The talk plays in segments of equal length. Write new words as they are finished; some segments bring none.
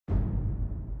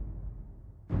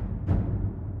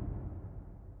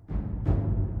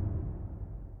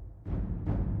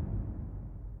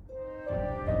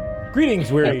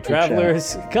Greetings, weary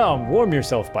travelers. Come, warm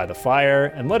yourself by the fire,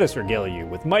 and let us regale you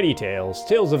with mighty tales,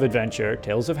 tales of adventure,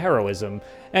 tales of heroism,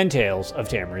 and tales of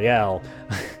Tamriel.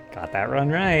 Got that run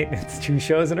right. It's 2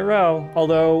 shows in a row.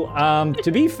 Although,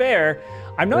 to be fair,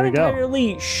 I'm not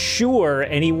entirely sure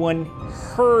anyone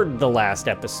heard the last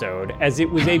episode, as it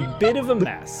was a bit of a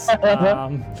mess.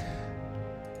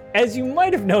 As you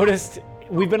might have noticed,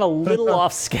 we've been a little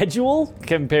off schedule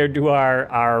compared to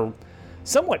our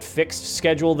somewhat fixed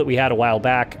schedule that we had a while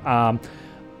back.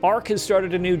 Ark has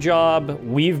started a new job.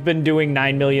 We've been doing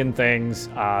 9 million things.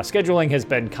 Scheduling has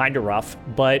been kind of rough,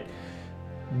 but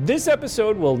this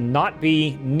episode will not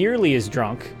be nearly as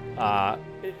drunk.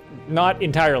 Not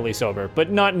entirely sober, but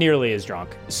not nearly as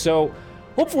drunk. So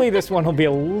hopefully this one will be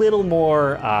a little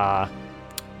more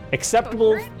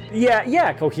acceptable.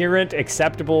 Coherent? Coherent,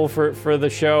 acceptable for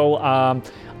the show.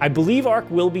 I believe Ark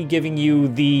will be giving you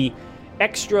the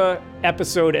extra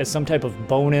episode as some type of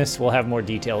bonus. We'll have more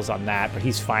details on that, but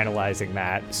he's finalizing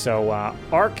that. So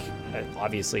Ark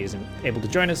obviously isn't able to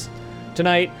join us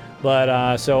tonight,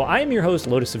 but so I am your host,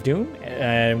 Lotus of Doom,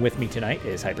 and with me tonight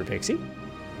is Hyperpixie.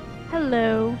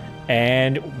 Hello.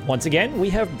 And once again,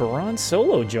 we have Baron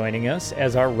Solo joining us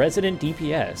as our resident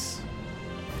DPS.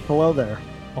 Hello there.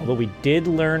 Although we did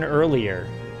learn earlier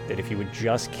that if you would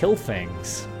just kill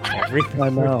things,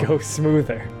 everything would go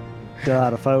smoother.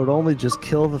 God, if I would only just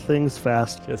kill the things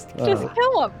fast. Just kill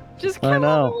them. Just kill them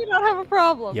and we don't have a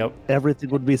problem. Yep.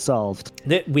 Everything would be solved.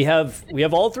 We have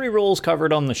all 3 roles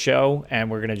covered on the show,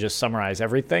 and we're going to just summarize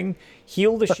everything.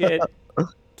 Heal the shit,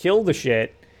 kill the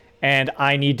shit, and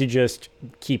I need to just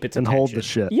keep its attention. And hold the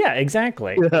shit. Yeah,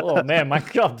 exactly. Oh, man, my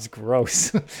job's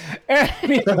gross.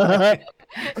 Anyway.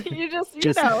 You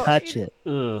just touch it.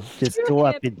 Ugh. Just go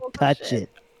up and touch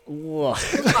it.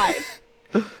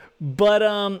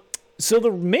 But, so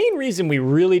the main reason we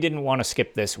really didn't want to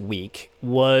skip this week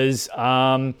was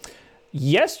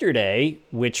yesterday,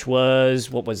 which was,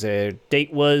 what was it?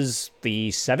 Date was the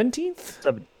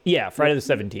 17th? Yeah, Friday the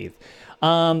 17th.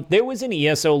 There was an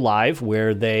ESO Live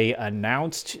where they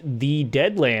announced the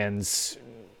Deadlands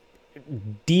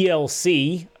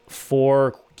DLC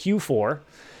for Q4.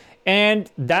 And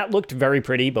that looked very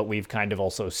pretty, but we've kind of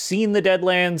also seen the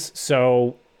Deadlands,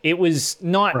 so it was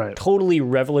not totally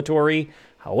revelatory.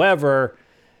 However,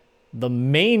 the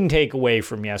main takeaway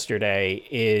from yesterday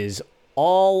is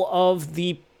all of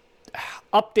the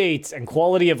updates and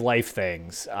quality of life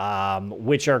things,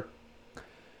 which are,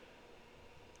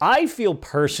 I feel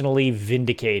personally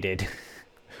vindicated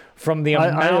from the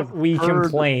amount we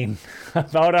complain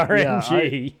about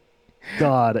RNG.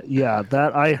 God, yeah,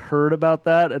 that I heard about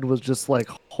that and was just like,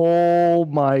 oh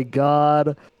my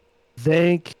God,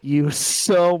 thank you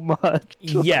so much.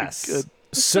 Yes.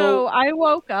 So I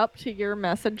woke up to your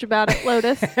message about it,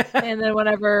 Lotus, and then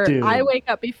whenever I wake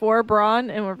up before Braun,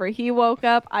 and whenever he woke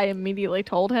up, I immediately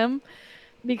told him,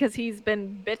 because he's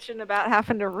been bitching about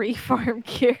having to refarm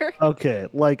gear. Okay,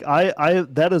 like I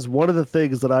that is one of the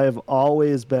things that I have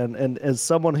always been, and as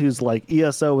someone who's like,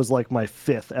 ESO is like my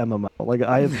 5th MMO. Like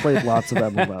I have played lots of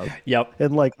MMOs. Yep.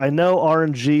 And like I know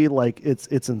RNG, like it's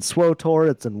in SWTOR,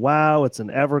 it's in WoW, it's in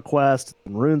EverQuest, it's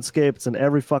in RuneScape, it's in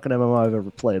every fucking MMO I've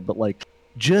ever played. But like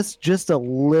just a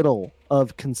little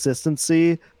of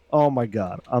consistency. Oh my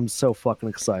God, I'm so fucking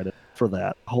excited for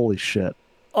that. Holy shit.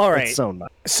 All right. It's so nice.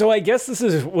 So I guess this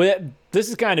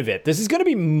is kind of it. This is going to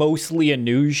be mostly a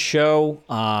news show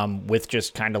with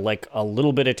just kind of like a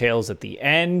little bit of tales at the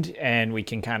end, and we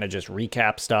can kind of just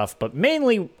recap stuff. But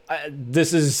mainly,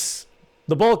 this is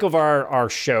the bulk of our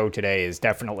show today is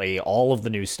definitely all of the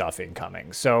new stuff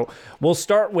incoming. So we'll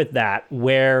start with that,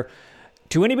 where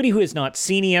to anybody who has not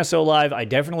seen ESO Live, I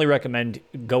definitely recommend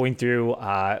going through,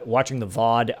 watching the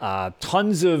VOD.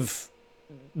 Tons of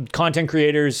content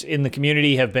creators in the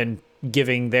community have been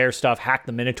giving their stuff. Hack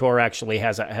the Minotaur actually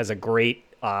has a great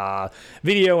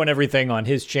video and everything on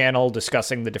his channel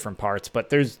discussing the different parts, but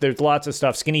there's lots of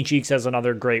stuff. Skinny Cheeks has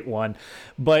another great one.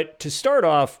 But to start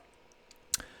off,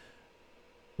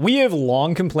 we have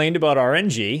long complained about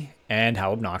RNG and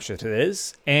how obnoxious it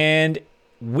is, and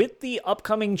with the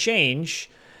upcoming change,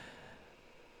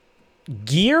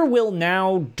 gear will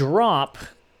now drop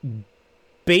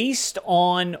based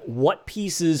on what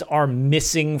pieces are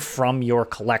missing from your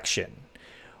collection.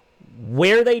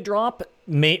 Where they drop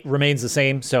remains the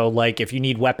same. So, like, if you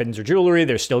need weapons or jewelry,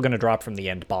 they're still going to drop from the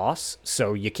end boss.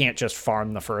 So you can't just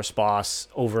farm the first boss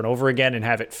over and over again and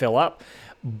have it fill up.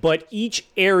 But each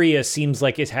area seems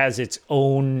like it has its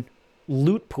own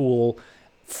loot pool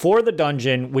for the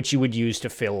dungeon, which you would use to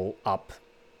fill up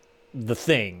the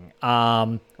thing,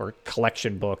 or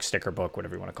collection book, sticker book,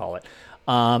 whatever you want to call it.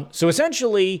 So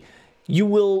essentially, you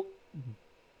will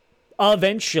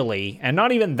eventually, and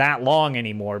not even that long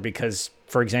anymore, because,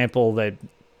 for example,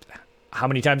 how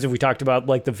many times have we talked about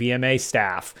like the VMA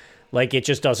staff? Like, it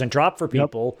just doesn't drop for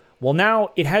people. Yep. Well,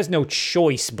 now it has no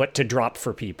choice but to drop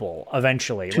for people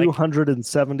eventually.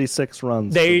 276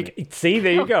 runs. There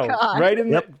you go. God.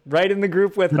 Right in the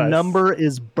group with us. The number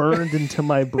is burned into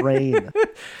my brain.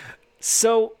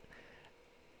 So,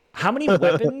 how many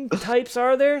weapon types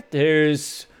are there?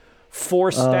 There's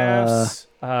 4 staffs.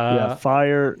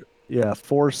 Fire. Yeah,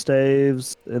 4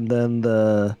 staves, and then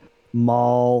the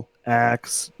maul,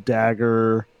 axe,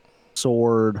 dagger,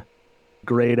 sword,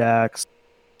 great axe,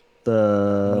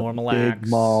 the normal big axe.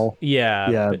 maul.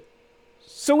 Yeah.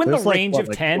 So in there's the range of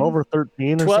 10, 12 or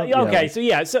 13 or 12, something. Okay,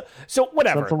 so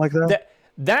whatever. Something like that.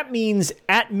 That means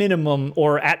at minimum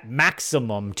or at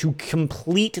maximum, to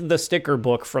complete the sticker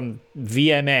book from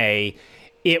VMA,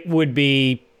 it would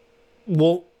be,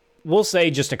 we'll say,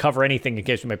 just to cover anything in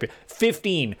case we might be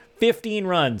 15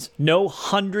 runs. No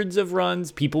hundreds of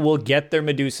runs. People will get their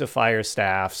Medusa fire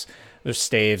staffs, their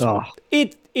staves. Oh.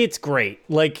 It's great.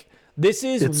 Like, this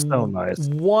is it's so nice.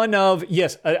 One of,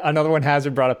 yes, another one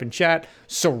Hazard brought up in chat,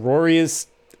 Sororia's.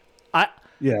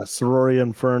 Sororia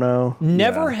Inferno.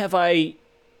 Never have I,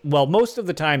 well, most of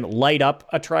the time, light up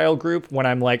a trial group when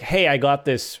I'm like, hey, I got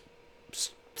this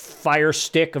fire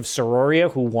stick of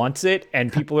Sororia, who wants it?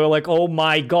 And people are like, oh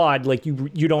my god, like you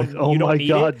don't, oh you don't my need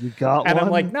god, it. you got and one?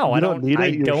 I'm like, no, I don't need it.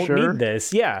 I don't sure? need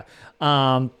this. Yeah.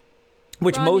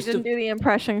 Which Ron, most you didn't do the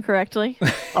impression correctly.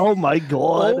 Oh my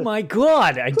god. Oh my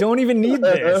god, I don't even need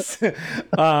this.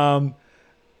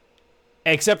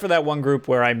 Except for that one group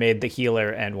where I made the healer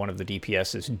and one of the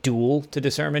DPSs duel to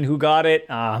determine who got it.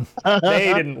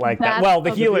 They didn't like that. Well,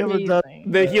 the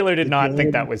healer did not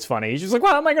think that was funny. He's just like,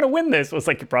 well, how am I going to win this? I was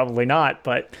like, you're probably not,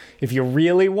 but if you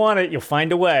really want it, you'll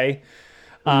find a way.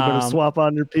 You better swap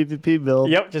on your PvP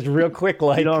build. Yep, just real quick,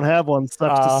 like, you don't have one,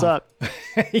 sucks to suck.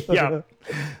 Yeah.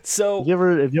 So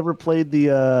have you ever played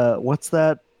the what's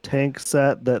that tank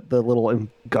set that the little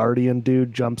guardian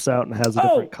dude jumps out and has a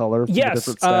different color for the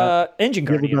different staff? Engine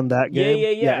Guardian. You ever done that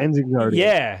game? Yeah, Engine Guardian.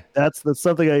 Yeah. That's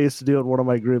something I used to do in one of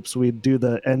my groups. We'd do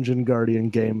the Engine Guardian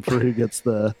game for who gets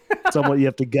the somewhat you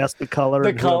have to guess the color.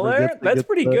 The color? That's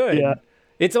pretty good. Yeah.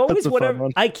 It's always whatever.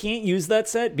 I can't use that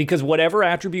set because whatever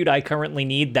attribute I currently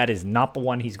need, that is not the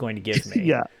one he's going to give me.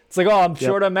 Yeah. It's like, oh, I'm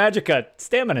short on Magicka.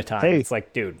 Stamina time. Hey, it's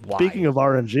like, dude, why? Speaking of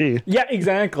RNG. Yeah,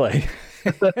 exactly.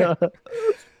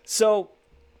 So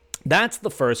that's the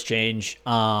first change.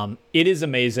 It is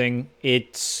amazing.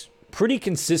 It's pretty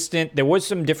consistent. There was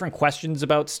some different questions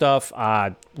about stuff.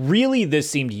 Really, this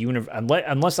seemed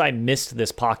unless I missed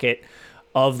this pocket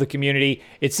of the community,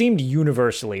 it seemed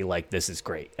universally like this is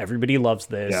great. Everybody loves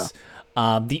this.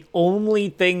 Yeah. The only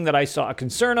thing that I saw a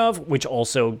concern of, which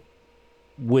also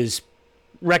was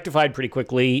rectified pretty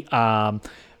quickly,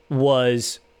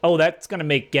 was, that's going to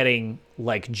make getting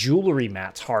like jewelry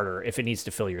mats harder if it needs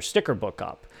to fill your sticker book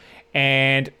up.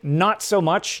 And not so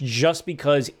much, just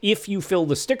because if you fill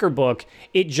the sticker book,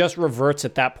 it just reverts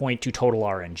at that point to total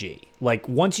RNG. Like,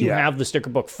 once you have the sticker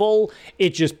book full,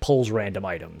 it just pulls random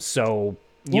items. So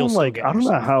you'll still get I don't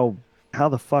know how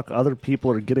the fuck other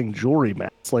people are getting jewelry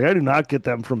mats. Like, I do not get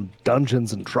them from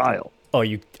dungeons and trial.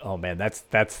 Oh man, that's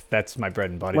my bread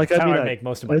and butter. Like, that's I mean, how I make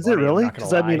most of my money. Is it really?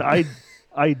 Because I mean,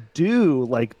 I do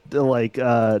like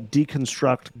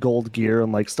deconstruct gold gear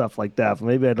and like stuff like that. But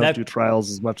maybe I don't do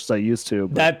trials as much as I used to.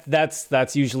 But.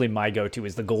 That's usually my go-to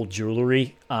is the gold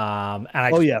jewelry. And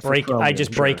I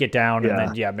just break it down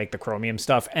and then make the chromium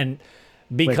stuff. And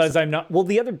because I'm not, well,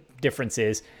 the other difference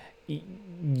is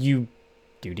you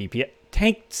do DPS.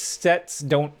 Tank sets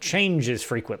don't change as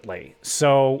frequently.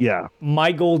 So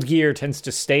my gold gear tends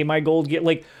to stay my gold gear.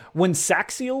 Like, when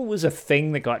Saxiel was a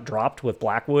thing that got dropped with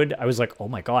Blackwood, I was like, oh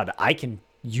my god, I can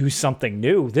use something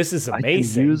new. This is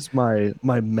amazing. I can use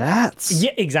my mats.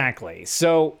 Yeah, exactly.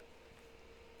 So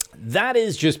that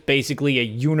is just basically a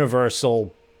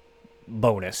universal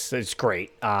bonus. It's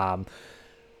great. The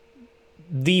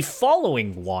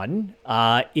following one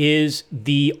is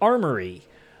the Armory,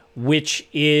 which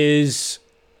is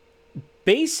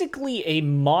basically a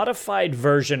modified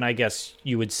version, I guess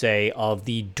you would say, of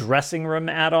the dressing room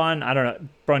add-on. I don't know,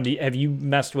 Brun, have you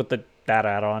messed with that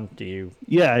add-on? Do you?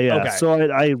 Yeah. Okay. So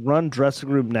I run dressing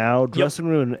room now. Dressing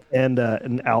room and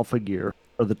an Alpha Gear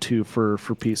are the two for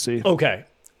PC. Okay.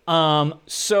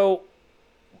 So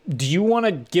do you want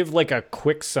to give like a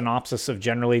quick synopsis of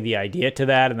generally the idea to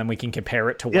that, and then we can compare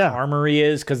it to what Armory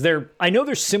is? Because I know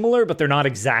they're similar, but they're not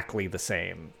exactly the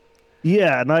same.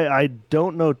 Yeah, and I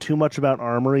don't know too much about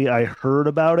Armory. I heard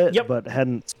about it, but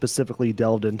hadn't specifically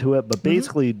delved into it. But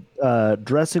basically,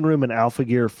 Dressing Room and Alpha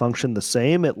Gear function the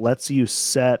same. It lets you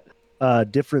set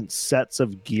different sets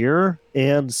of gear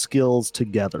and skills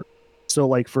together. So,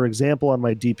 like, for example, on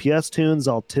my DPS tunes,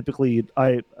 I'll typically,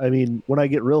 I mean, when I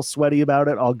get real sweaty about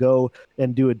it, I'll go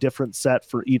and do a different set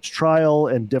for each trial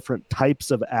and different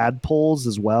types of ad pulls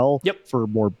as well. Yep. For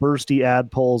more bursty ad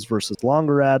pulls versus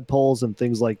longer ad pulls and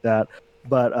things like that.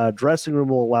 But Dressing Room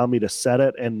will allow me to set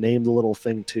it and name the little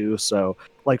thing too. So,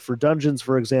 like for dungeons,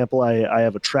 for example, I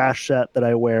have a trash set that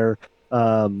I wear,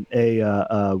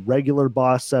 a regular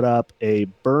boss setup, a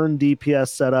burn DPS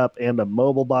setup, and a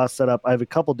mobile boss setup. I have a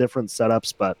couple different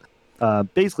setups, but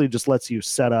basically just lets you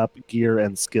set up gear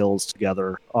and skills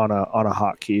together on a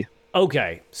hotkey.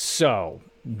 Okay, so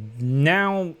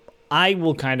now I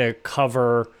will kind of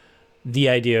cover the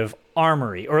idea of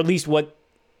Armory, or at least what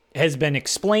has been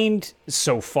explained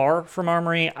so far from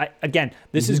Armory. Again,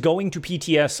 this is going to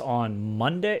PTS on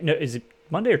Monday. No, is it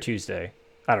Monday or Tuesday?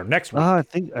 I don't know, next week. I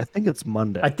think it's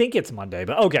Monday. I think it's Monday,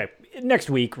 but okay, next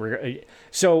week.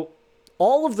 So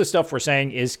all of the stuff we're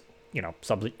saying is,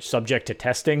 subject to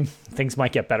testing. Things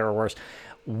might get better or worse.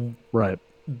 Right.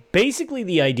 Basically,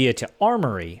 the idea to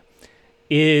Armory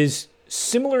is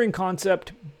similar in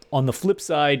concept. On the flip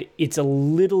side, it's a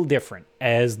little different,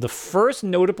 as the first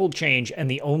notable change and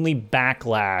the only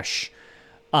backlash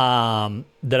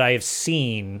that I have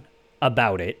seen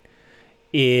about it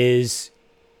is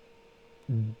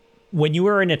when you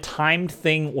are in a timed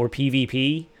thing or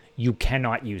PvP, you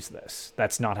cannot use this.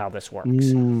 That's not how this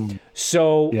works.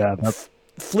 So yeah,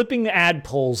 flipping the ad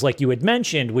pulls, like you had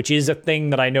mentioned, which is a thing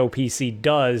that I know PC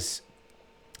does.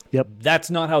 Yep. That's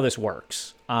not how this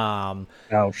works.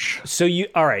 Ouch. So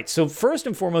all right. So first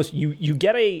and foremost, you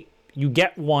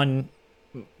get one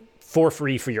for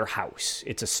free for your house.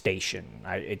 It's a station.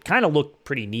 It kind of looked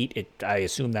pretty neat. I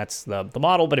assume that's the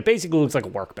model, but it basically looks like a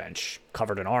workbench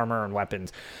covered in armor and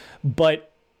weapons.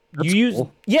 But that's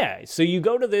cool. So you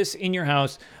go to this in your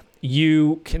house.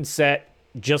 You can set,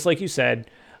 just like you said,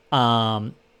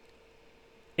 a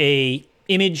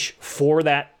image for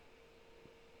that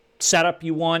setup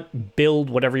you want, build,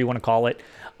 whatever you want to call it.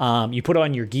 You put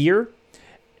on your gear,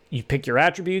 you pick your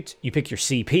attributes, you pick your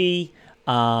CP.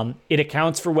 It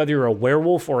accounts for whether you're a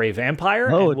werewolf or a vampire.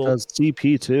 Oh, it does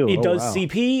CP too. It does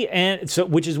CP, and so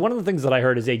which is one of the things that I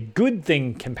heard is a good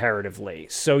thing comparatively.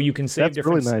 So you can save That's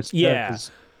different. really nice. Yeah.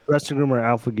 Dressing Room or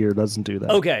Alpha Gear doesn't do that.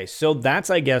 Okay, so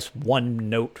that's, I guess, one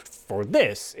note for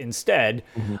this instead.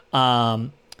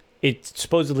 It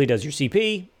supposedly does your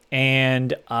CP,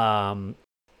 and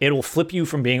it'll flip you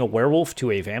from being a werewolf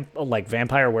to a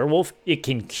vampire werewolf. It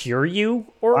can cure you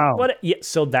or what? Yeah,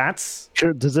 so that's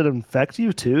sure. Does it infect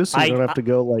you too? So you don't have to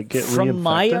go get from reinfected?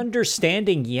 my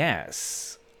understanding,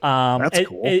 yes. That's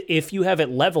cool. If you have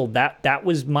it leveled, that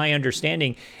was my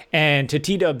understanding. And to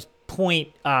T-Dub's point,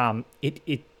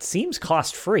 it seems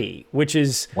cost free, which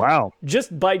is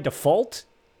just by default.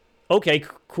 Okay,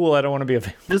 cool. I don't want to be a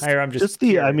vampire. I'm just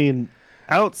I mean,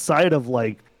 outside of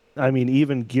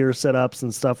even gear setups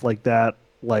and stuff like that,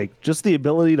 like just the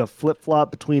ability to flip flop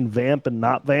between vamp and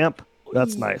not vamp,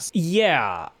 that's nice.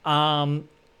 Yeah.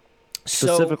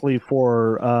 Specifically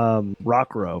for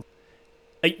Rockgrove.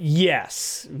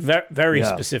 Yes, very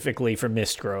specifically for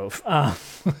Mistgrove.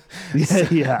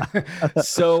 Yeah.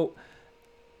 So,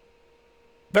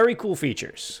 very cool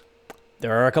features.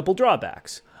 There are a couple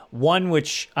drawbacks. One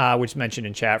which mentioned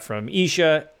in chat from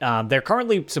Isha, they're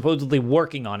currently supposedly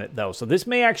working on it though, so this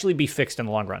may actually be fixed in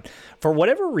the long run. For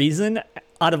whatever reason,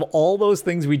 out of all those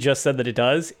things we just said that it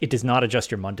does not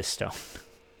adjust your Mundus Stone.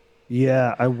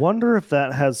 Yeah, I wonder if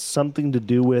that has something to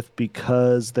do with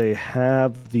because they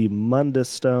have the Mundus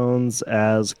Stones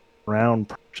as ground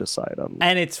purchase items.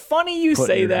 And it's funny you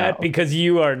say that because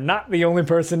you are not the only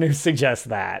person who suggests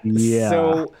that. Yeah.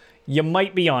 So you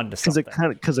might be onto something.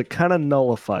 Because it kind of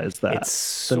nullifies that. It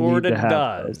sort of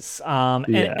does.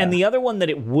 And the other one that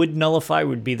it would nullify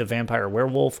would be the vampire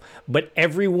werewolf. But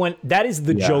everyone, that is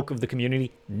the joke of the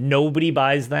community. Nobody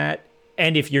buys that.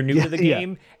 And if you're new to the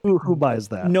game, who buys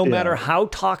that? No matter how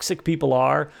toxic people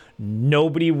are,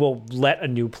 nobody will let a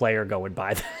new player go and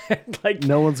buy that.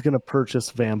 No one's gonna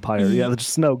purchase vampire. Yeah,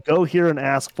 just go here and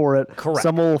ask for it. Correct.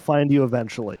 Someone will find you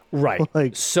eventually.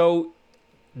 Right. So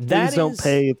please don't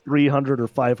pay 300 or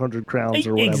 500 crowns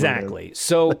or whatever. Exactly.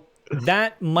 So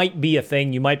that might be a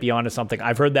thing. You might be onto something.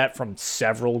 I've heard that from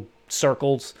several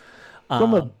circles.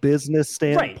 From a business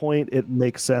standpoint, it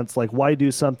makes sense. Like, why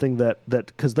do something that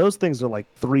because those things are like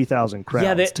 3,000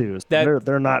 crowns too. So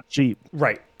they're not cheap.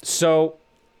 Right. So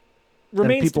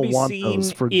remains to be want seen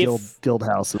those for guild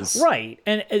houses. Right.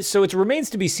 And so it remains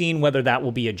to be seen whether that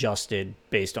will be adjusted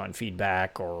based on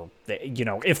feedback or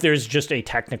if there's just a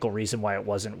technical reason why it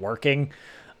wasn't working.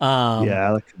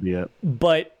 Yeah, that could be it.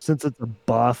 But Since it's a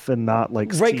buff and not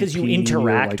like right, because you CP or,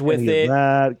 interact like, with any of it.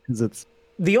 that, because it's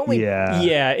The only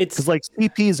it's because like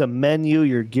CP is a menu,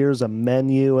 your gear's a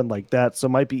menu, and like that, so it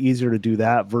might be easier to do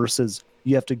that versus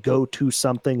you have to go to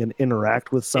something and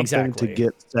interact with something to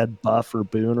get said buff or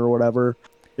boon or whatever.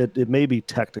 It may be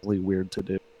technically weird to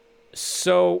do.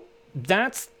 So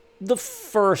that's the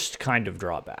first kind of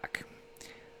drawback.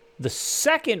 The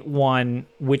second one,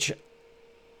 which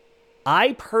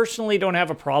I personally don't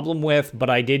have a problem with, but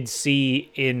I did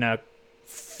see in a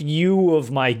few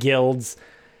of my guilds,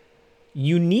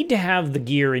 you need to have the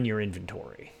gear in your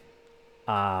inventory.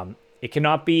 It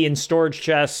cannot be in storage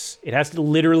chests. It has to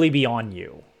literally be on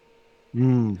you.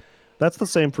 That's the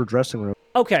same for dressing room.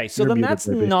 Okay, so You're then muted, that's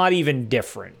baby. not even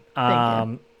different.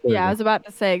 Yeah, I was about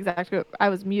to say exactly what I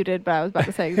was muted, but I was about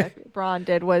to say exactly what Braun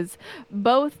did was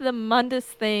both the Mundus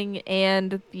thing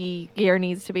and the gear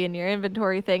needs to be in your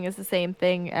inventory thing is the same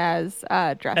thing as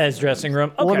dressing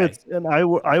room. Okay. Well,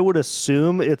 and I would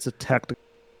assume it's a technical,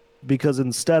 because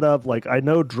instead of like, I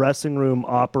know dressing room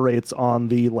operates on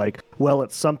the like, well,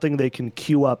 it's something they can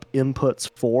queue up inputs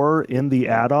for in the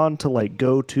add-on to like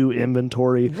go to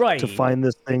inventory to find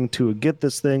this thing, to get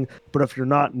this thing. But if you're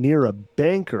not near a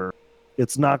banker,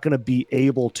 it's not going to be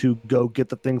able to go get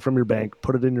the thing from your bank,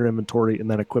 put it in your inventory, and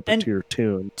then equip it to your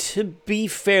tune. To be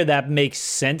fair, that makes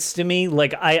sense to me.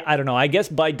 Like, I don't know. I guess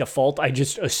by default, I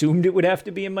just assumed it would have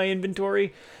to be in my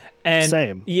inventory. And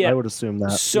same. Yeah, I would assume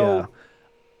that. So yeah.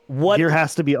 what gear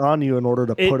has to be on you in order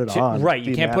to put it on. Right.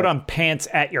 You can't put on pants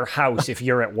at your house if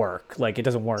you're at work. Like, it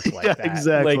doesn't work like that.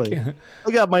 Exactly. Like,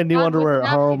 I got my new underwear at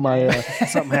home.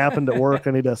 Something happened at work.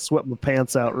 I need to sweat my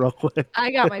pants out real quick.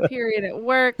 I got my period at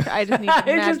work. I just need to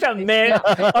it's just a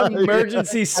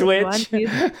emergency switch.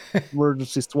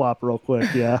 Emergency swap real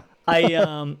quick. Yeah.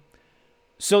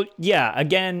 So yeah,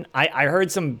 again, I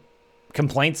heard some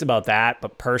complaints about that,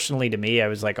 but personally to me, I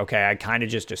was like, okay, I kind of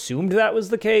just assumed that was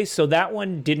the case, so that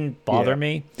one didn't bother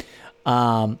me.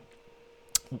 By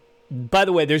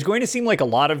the way, there's going to seem like a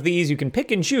lot of these. You can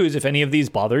pick and choose if any of these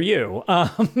bother you,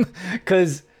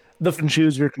 because and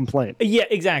choose your complaint. Yeah,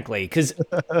 exactly. Because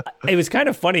it was kind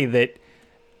of funny that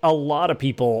a lot of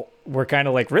people were kind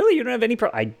of like, really, you don't have any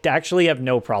I actually have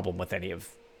no problem with any of.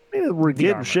 We're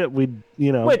getting armor. Shit. Well,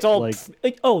 it's all like,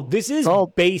 this is all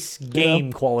base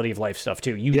game quality of life stuff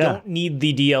too. You don't need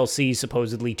the DLC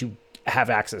supposedly to have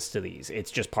access to these.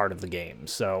 It's just part of the game.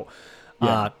 So,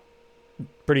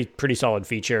 pretty solid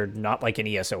feature. Not like an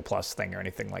ESO Plus thing or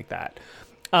anything like that.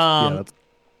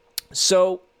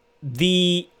 So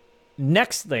the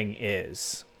next thing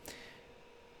is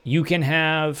you can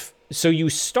have. So you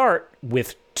start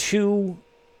with 2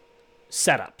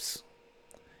 setups.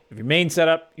 You have your main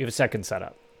setup, you have a second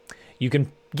setup. You can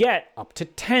get up to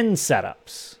 10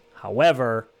 setups.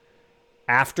 However,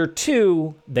 after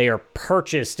 2, they are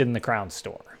purchased in the Crown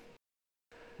Store.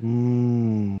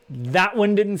 That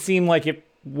one didn't seem like it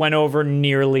went over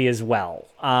nearly as well.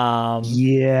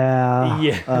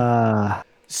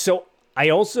 So I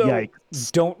also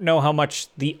don't know how much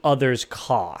the others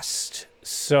cost.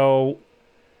 So,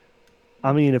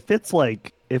 I mean, if it's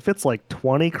like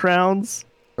 20 crowns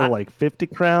or like 50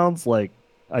 crowns, like,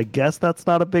 I guess that's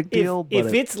not a big deal.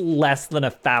 If it's less than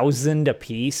 1,000 a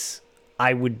piece,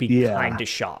 I would be kind of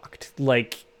shocked.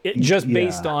 Like,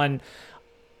 based on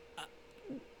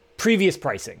previous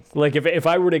pricing. Like, if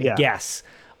I were to guess,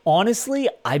 honestly,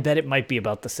 I bet it might be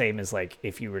about the same as like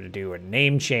if you were to do a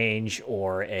name change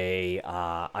or a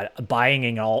buying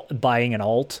an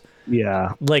alt.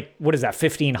 Yeah. Like, what is that?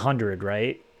 1,500,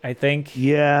 right? I think.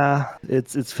 Yeah,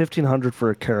 it's 1,500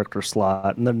 for a character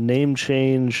slot, and the name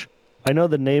change. I know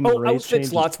the name and race outfit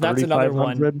slots. That's another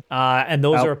one, and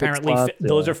those are apparently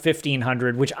those are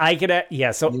 1,500, which I could.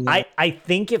 I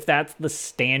think if that's the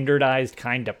standardized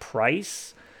kind of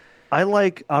price, I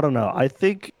don't know. I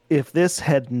think if this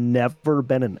had never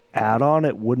been an add-on,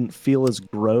 it wouldn't feel as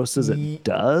gross as it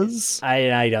does.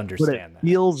 I'd understand that. It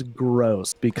feels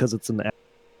gross because it's an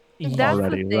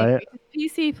already, right?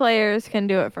 PC players can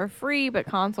do it for free, but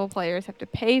console players have to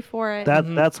pay for it.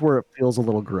 That's where it feels a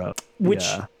little gross. Which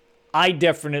I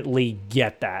definitely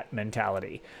get that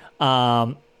mentality.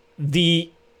 The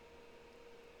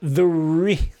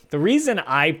reason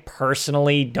I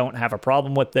personally don't have a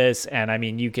problem with this, and I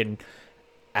mean you can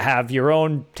have your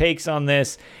own takes on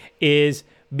this, is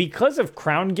because of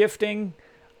crown gifting.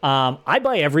 I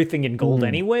buy everything in gold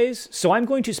anyways, so I'm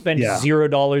going to spend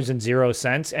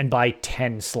 $0.00 and buy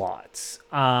 10 slots.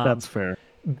 That's fair.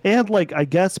 And like, I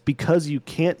guess because you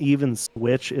can't even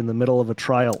switch in the middle of a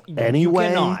trial anyway.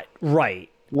 You cannot, right.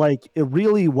 Like,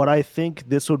 what I think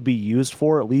this would be used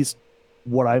for, at least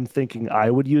what I'm thinking I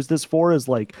would use this for is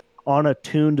like on a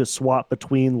tune to swap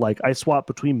between, like I swap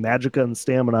between Magicka and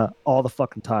Stamina all the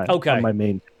fucking time on my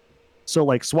main. So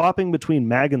like swapping between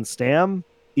Mag and Stam,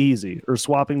 easy. Or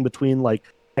swapping between like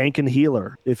Tank and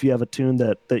Healer if you have a tune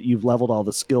that you've leveled all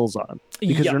the skills on.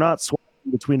 Because you're not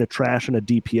swapping between a trash and a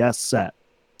DPS set.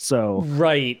 So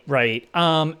Right.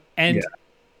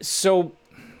 So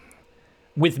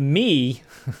with me,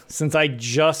 since I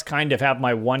just kind of have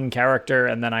my one character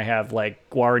and then I have like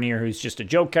Guaranir, who's just a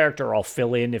joke character, I'll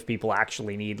fill in if people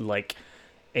actually need like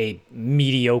a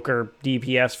mediocre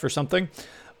DPS for something.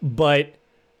 But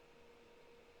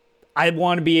I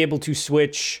want to be able to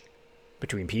switch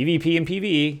between PvP and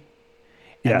PvE.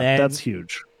 And then that's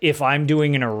huge. If I'm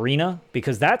doing an arena,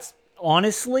 because that's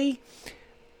honestly,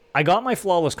 I got my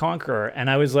Flawless Conqueror and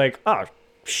I was like, oh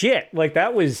shit, like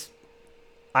that was,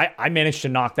 I managed to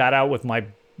knock that out with my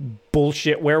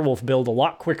bullshit werewolf build a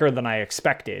lot quicker than I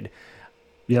expected.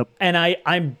 Yep. And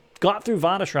I got through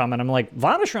Vateshram and I'm like,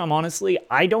 Vateshram, honestly,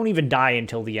 I don't even die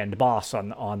until the end boss on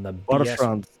the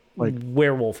BS like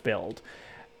werewolf build.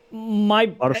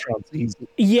 Vateshram's easy.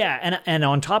 Yeah, and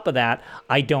on top of that,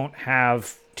 I don't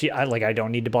have I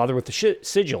don't need to bother with the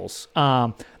sigils.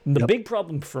 The big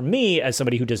problem for me as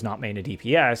somebody who does not main a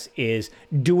DPS is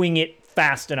doing it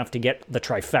fast enough to get the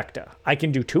trifecta. I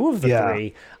can do 2 of the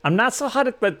 3. I'm not so hot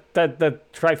at the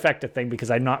trifecta thing because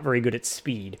I'm not very good at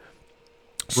speed.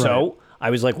 So I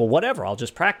was like, well, whatever, I'll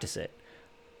just practice it.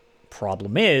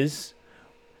 Problem is,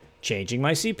 changing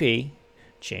my CP,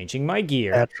 changing my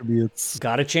gear. Attributes.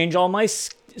 Got to change all my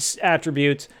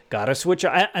attributes. Got to switch.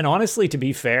 And honestly, to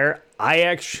be fair,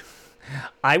 I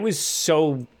was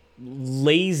so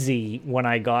lazy when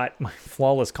I got my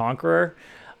Flawless Conqueror.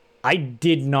 I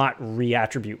did not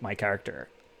re-attribute my character.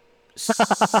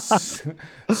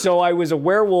 So I was a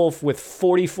werewolf with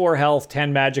 44 health,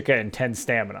 10 magicka, and 10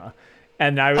 stamina.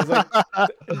 And I was like,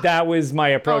 that was my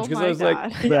approach. Because I was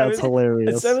like, that's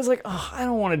hilarious. I was like, oh, I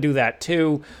don't want to do that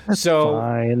too.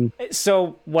 So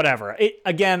whatever.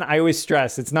 Again, I always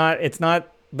stress, it's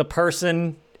not the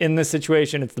person in this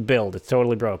situation, it's the build. It's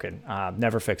totally broken.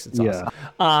 Never fix it. It's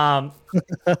awesome.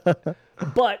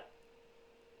 But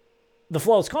the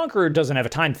Flawless Conqueror doesn't have a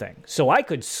time thing. So I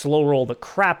could slow roll the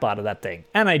crap out of that thing.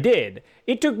 And I did.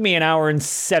 It took me an hour and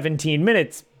 17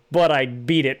 minutes, but I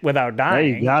beat it without dying.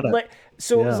 Yeah, you got it.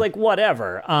 So it was like,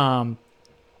 whatever.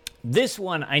 This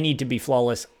one, I need to be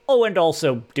flawless. Oh, and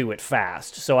also do it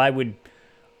fast. So I would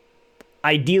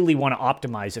ideally want to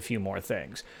optimize a few more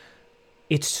things.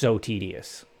 It's so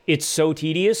tedious.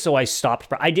 So I stopped.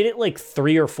 I did it like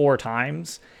 3 or 4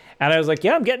 times. And I was like,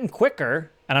 yeah, I'm getting quicker.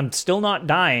 And I'm still not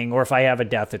dying. Or if I have a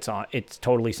death, it's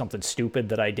totally something stupid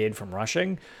that I did from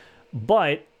rushing.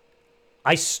 But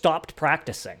I stopped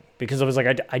practicing. Because I was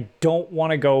like, I don't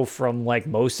want to go from like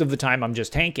most of the time I'm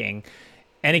just tanking.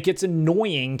 And it gets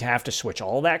annoying to have to switch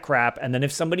all that crap. And then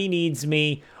if somebody needs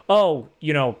me, can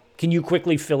you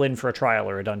quickly fill in for a trial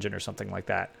or a dungeon or something like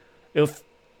that?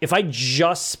 If I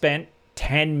just spent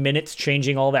 10 minutes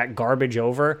changing all that garbage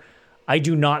over, I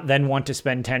do not then want to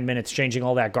spend 10 minutes changing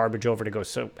all that garbage over to go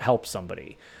help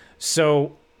somebody.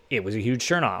 So it was a huge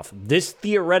turnoff. This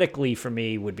theoretically for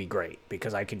me would be great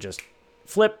because I could just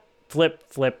flip.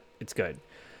 It's good.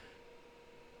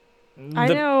 I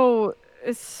know,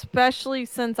 especially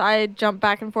since I jump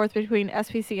back and forth between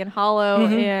SPC and Hollow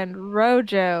and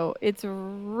Rojo, it's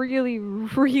really,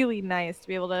 really nice to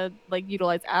be able to like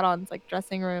utilize add-ons like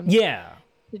dressing rooms. Yeah.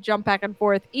 To jump back and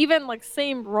forth, even like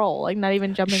same role, like not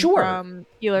even jumping from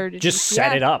healer to just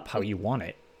set it up how you want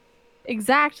it.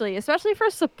 Exactly, especially for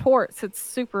supports, it's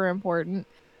super important.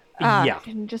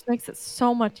 And just makes it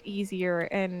so much easier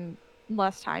and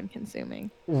less time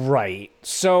consuming. Right.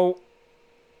 So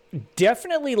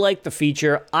definitely like the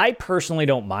feature. I personally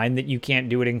don't mind that you can't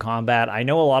do it in combat. I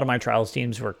know a lot of my trials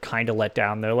teams were kind of let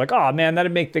down. They're like, oh man,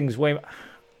 that'd make things way...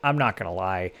 I'm not going to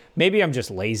lie. Maybe I'm just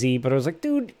lazy, but I was like,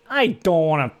 dude, I don't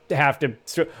want to have to...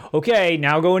 Okay,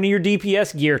 now go into your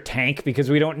DPS gear, tank, because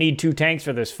we don't need 2 tanks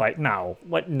for this fight. No.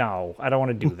 What? No, I don't want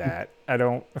to do that. I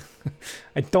don't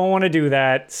want to do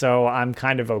that, so I'm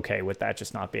kind of okay with that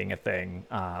just not being a thing.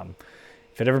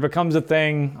 If it ever becomes a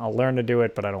thing, I'll learn to do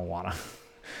it, but I don't want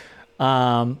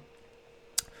to.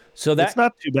 So it's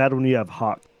not too bad when you have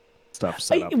Hawk stuff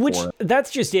set up for it. That's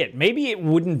just it. Maybe it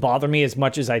wouldn't bother me as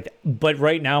much as but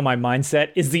right now my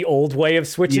mindset is the old way of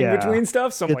switching between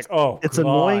stuff. So I'm like, it's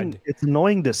annoying. It's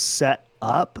annoying to set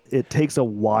up. It takes a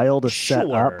while to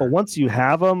set up, but once you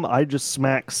have them, I just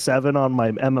smack 7 on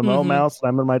my MMO mouse. And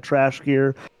I'm in my trash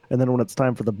gear, and then when it's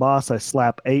time for the boss, I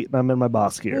slap 8 and I'm in my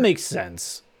boss gear. Makes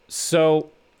sense.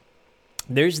 So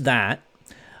there's that.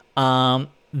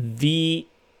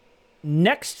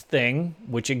 next thing,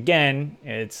 which again,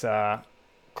 it's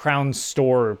Crown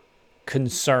Store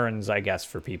concerns, I guess,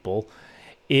 for people,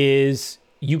 is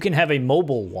you can have a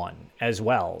mobile one as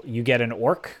well. You get an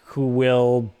orc who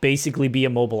will basically be a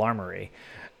mobile armory.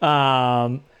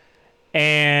 And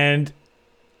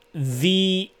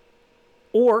the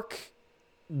orc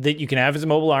that you can have as a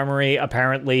mobile armory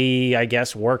apparently, I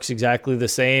guess, works exactly the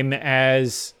same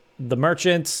as the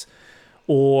merchants,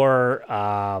 or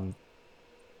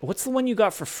what's the one you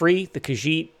got for free? The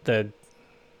Khajiit,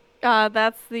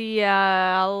 that's the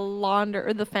launder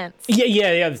or the fence.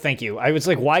 Yeah. Thank you. I was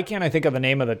like, why can't I think of the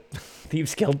name of the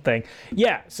Thieves Guild thing?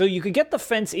 Yeah, so you could get the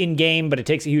fence in game, but it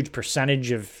takes a huge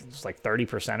percentage of, it's like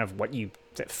 30% of what you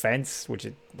fence, which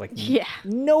is like,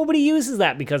 nobody uses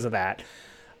that because of that.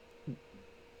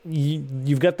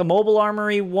 You've got the mobile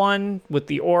armory one with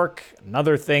the orc,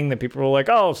 another thing that people are like,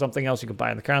 oh, something else you could buy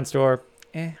in the Crown Store.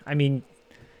 I mean,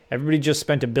 everybody just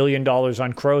spent $1 billion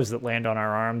on crows that land on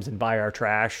our arms and buy our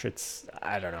trash.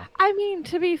 I don't know. I mean,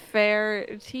 to be fair,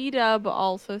 T-Dub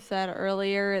also said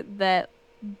earlier that,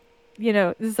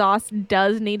 ZOS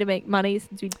does need to make money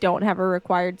since we don't have a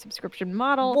required subscription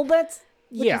model. Well, that's,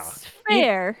 which is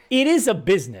fair. It is a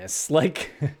business.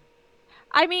 Like,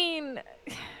 I mean,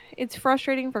 it's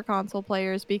frustrating for console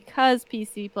players because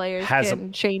PC players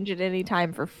can change at any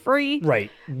time for free.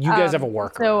 Right. You guys have a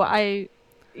workaround. So I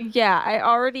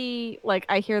already,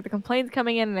 I hear the complaints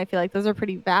coming in, and I feel like those are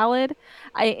pretty valid.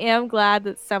 I am glad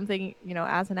that something,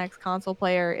 as an ex-console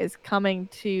player, is coming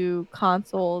to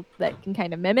console that can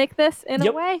kind of mimic this in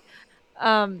a way.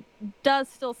 Does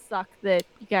still suck that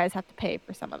you guys have to pay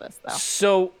for some of this, though.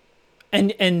 So,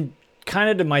 and kind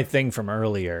of to my thing from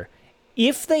earlier,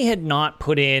 if they had not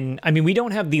put in, I mean, we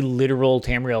don't have the literal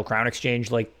Tamriel Crown Exchange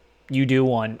like you do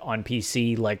on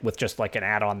PC, like with just like an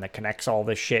add-on that connects all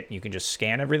this shit and you can just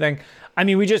scan everything. I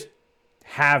mean, we just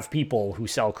have people who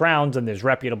sell crowns, and there's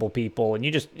reputable people, and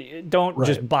you just don't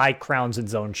just buy crowns in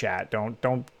Zone Chat.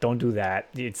 Don't do that.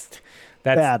 That's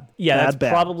bad. Yeah, that's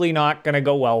probably not going to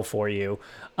go well for you.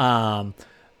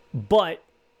 But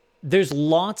there's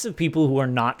lots of people who are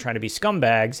not trying to be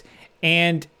scumbags,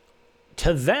 and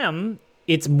to them,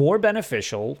 it's more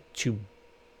beneficial to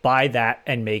buy that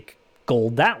and make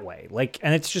gold that way.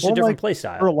 And it's just a different play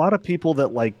style. For a lot of people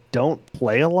that don't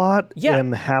play a lot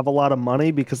and have a lot of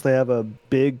money because they have a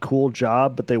big cool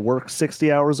job, but they work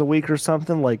 60 hours a week or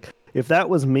something, if that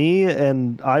was me,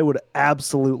 and I would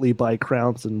absolutely buy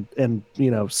crowns and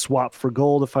swap for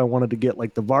gold if I wanted to get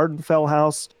the Vardenfell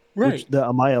house, the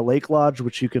Amaya Lake Lodge,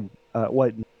 which you can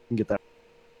you can get that.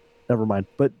 Never mind.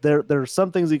 But there are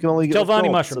some things you can only get.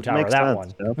 Telvanni Mushroom Tower, that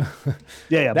one.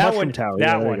 Yeah, that Mushroom Tower.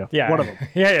 That one. Yeah. One of them.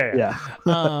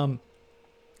 Yeah.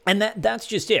 And that's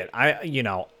just it.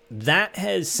 That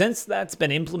has, since that's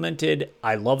been implemented,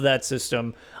 I love that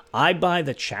system. I buy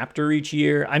the chapter each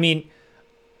year. I mean,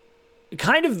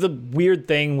 kind of the weird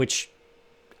thing, which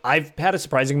I've had a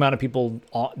surprising amount of people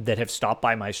that have stopped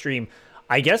by my stream,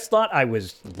 I guess thought I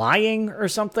was lying or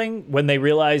something when they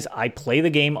realize I play the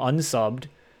game unsubbed.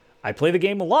 I play the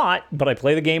game a lot, but I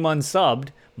play the game unsubbed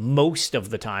most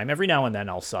of the time. Every now and then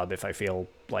I'll sub if I feel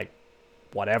like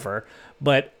whatever.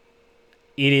 But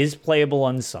it is playable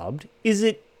unsubbed. Is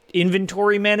it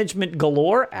inventory management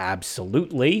galore?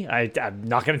 Absolutely. I'm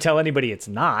not going to tell anybody it's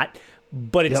not,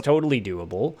 but it's totally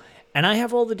doable. And I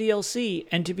have all the DLC.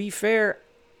 And to be fair,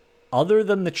 other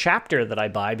than the chapter that I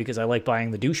buy because I like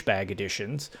buying the douchebag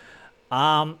editions,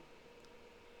 I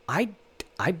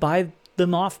buy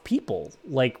them off people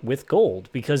with gold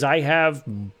because I have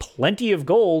plenty of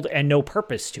gold and no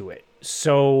purpose to it.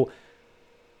 So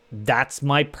that's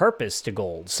my purpose to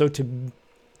gold. So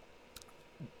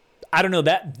I don't know,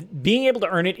 that being able to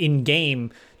earn it in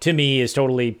game to me is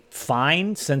totally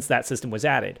fine since that system was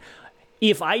added.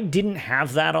 If I didn't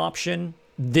have that option,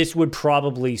 this would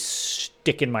probably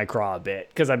stick in my craw a bit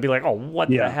because I'd be like, oh, what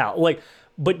the hell?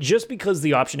 But just because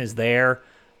the option is there,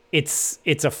 it's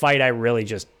a fight I really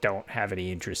just don't have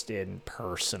any interest in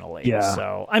personally. Yeah.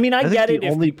 So, I mean, I get it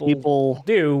if people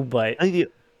do, but I think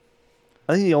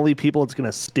the only people it's going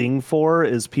to sting for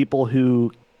is people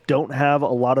who don't have a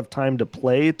lot of time to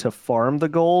play to farm the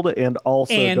gold and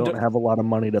also don't have a lot of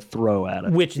money to throw at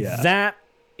it. Which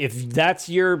if that's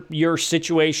your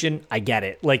situation, I get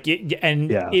it.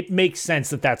 It makes sense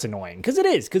that that's annoying because it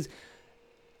is. Because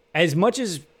as much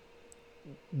as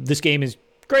this game is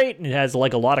great and it has a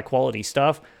lot of quality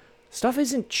stuff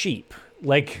isn't cheap.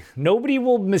 Nobody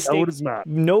will mistake. No, it is not.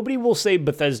 Nobody will say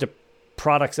Bethesda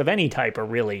products of any type are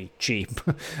really cheap.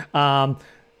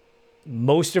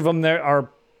 Most of them there are,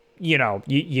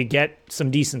 you get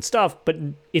some decent stuff, but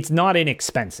it's not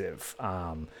inexpensive.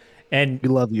 And we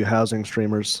love you housing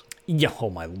streamers. Yeah, oh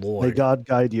my lord. May God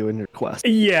guide you in your quest.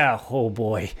 Yeah, oh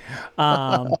boy.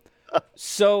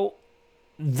 So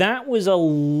that was a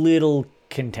little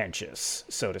contentious,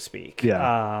 so to speak.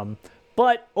 Yeah.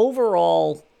 But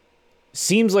overall,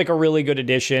 seems like a really good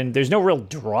addition. There's no real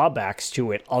drawbacks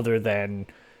to it other than,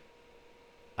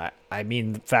 I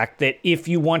mean, the fact that if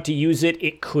you want to use it,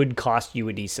 it could cost you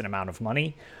a decent amount of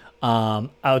money.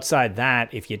 Outside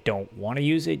that, if you don't want to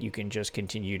use it, you can just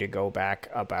continue to go back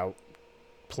about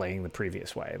playing the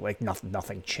previous way. Like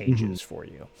nothing changes for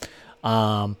you.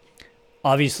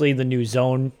 Obviously, the new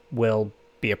zone will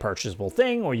be a purchasable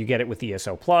thing, or you get it with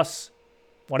ESO Plus.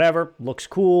 Whatever, looks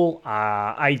cool.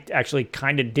 I actually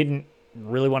kind of didn't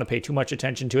really want to pay too much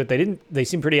attention to it. They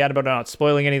seem pretty adamant about not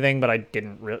spoiling anything, but I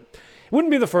didn't really. It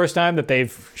wouldn't be the first time that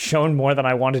they've shown more than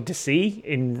I wanted to see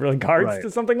in regards to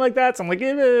something like that. So I'm like,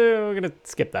 we're going to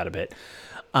skip that a bit.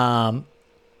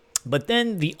 But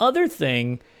then the other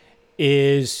thing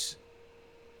is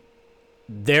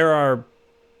there are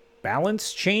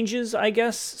balance changes, I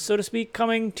guess, so to speak,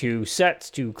 coming to sets,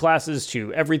 to classes,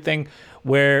 to everything,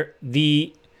 where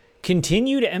the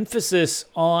continued emphasis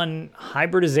on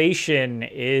hybridization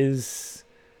is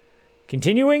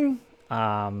continuing.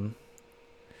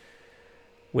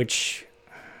 Which,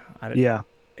 yeah,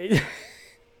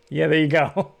 there you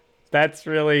go. That's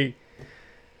really.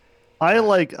 I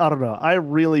don't know. I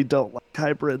really don't like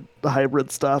the hybrid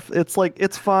stuff. It's like,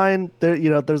 it's fine.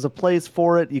 There's a place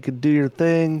for it. You can do your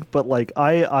thing, but like,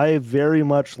 I very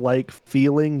much like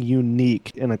feeling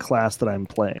unique in a class that I'm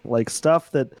playing. Like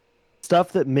stuff that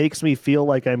makes me feel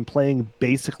like I'm playing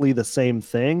basically the same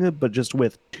thing, but just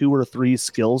with 2 or 3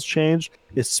 skills changed,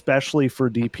 especially for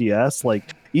DPS.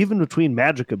 Like, even between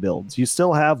Magicka builds, you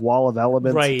still have Wall of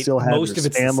Elements, right. You still have most your of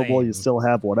it's spammable, you still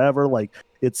have whatever. Like,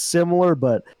 it's similar,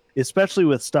 but especially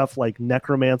with stuff like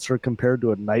Necromancer compared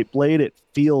to a Nightblade, it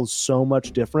feels so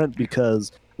much different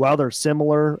because while they're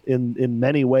similar in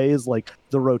many ways, like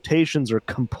the rotations are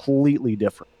completely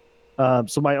different.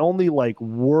 So my only like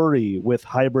worry with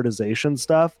hybridization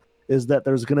stuff is that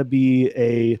there's going to be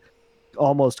a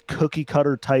almost cookie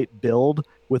cutter type build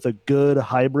with a good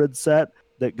hybrid set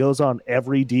that goes on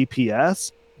every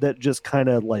DPS that just kind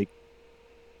of like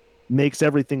makes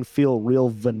everything feel real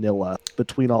vanilla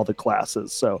between all the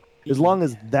classes. So as long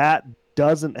as that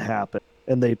doesn't happen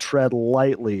and they tread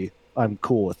lightly, I'm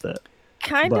cool with it.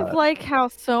 Kind of like how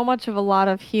so much of a lot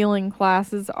of healing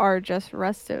classes are just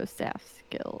resto staff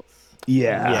skills.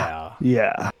 Yeah.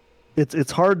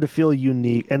 It's hard to feel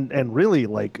unique, and really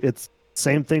like it's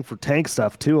same thing for tank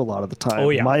stuff too. A lot of the time,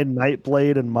 my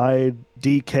Nightblade and my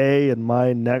DK and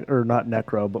my not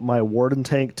Necro, but my Warden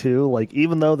tank too. Like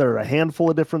even though there are a handful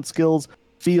of different skills,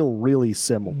 feel really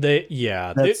similar.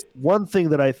 That's one thing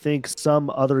that I think some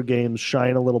other games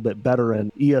shine a little bit better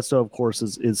in. ESO, of course,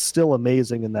 is still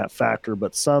amazing in that factor,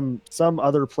 but some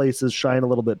other places shine a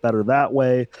little bit better that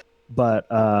way. But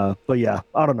yeah,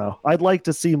 I don't know. I'd like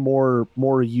to see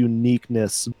more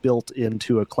uniqueness built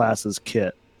into a class's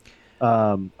kit.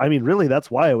 I mean, really, that's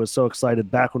why I was so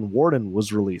excited back when Warden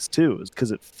was released too, is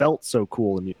because it felt so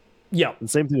cool and yeah. And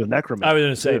same thing with Necromancer. I was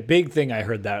going to say, a big thing I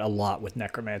heard that a lot with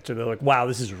Necromancer. They're like, wow,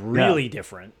 this is really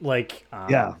different. Like,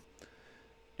 yeah.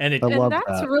 And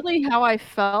that's really how I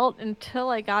felt until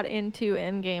I got into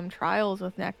in-game trials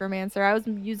with Necromancer. I was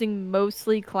using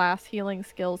mostly class healing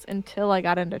skills until I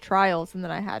got into trials, and then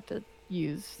I had to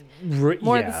use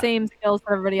more of the same skills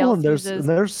that everybody else uses.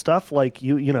 There's stuff like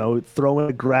you throw in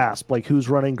a grasp, like who's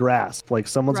running grasp, like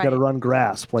someone's got to run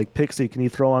grasp, like Pixie, can you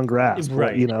throw on grasp,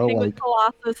 right? Like with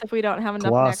Colossus if we don't have enough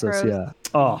Colossus,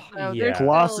 necros.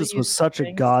 Colossus was such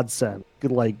a godsend.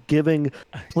 Like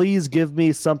please give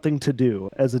me something to do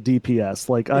as a DPS.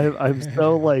 Like I'm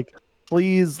so like,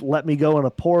 please let me go in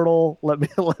a portal, let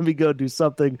me go do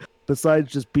something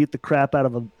besides just beat the crap out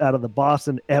of the boss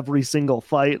in every single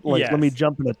fight. Like, let me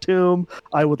jump in a tomb.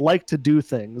 I would like to do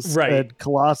things. Right. And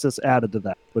Colossus added to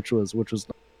that, which was nice.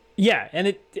 Yeah, and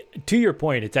it to your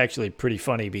point, it's actually pretty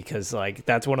funny because like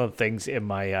that's one of the things in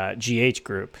my GH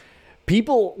group.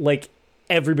 People like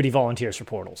everybody volunteers for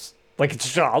portals. Like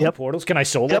it's just, I'll do portals. Can I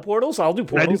solo portals? I'll do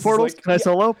portals. Can I do portals? Can I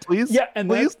solo, please? Yeah, and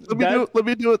please let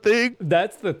me do a thing.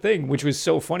 That's the thing, which was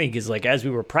so funny because like as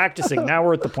we were practicing, now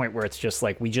we're at the point where it's just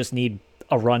like we just need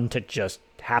a run to just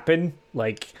happen.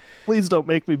 Like, please don't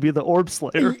make me be the orb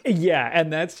slayer. Yeah,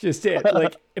 and that's just it.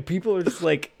 Like people are just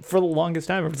like for the longest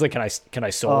time, it's like, can I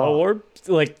solo orb?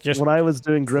 Like just when I was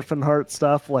doing Griffinheart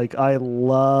stuff, like I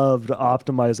loved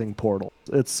optimizing portals.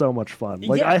 It's so much fun.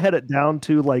 Like I had it down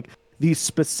to like the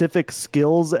specific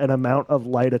skills and amount of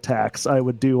light attacks I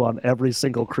would do on every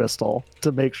single crystal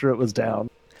to make sure it was down.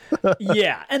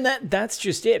 Yeah, and that's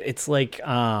just it. It's like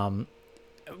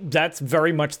that's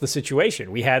very much the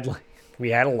situation. We had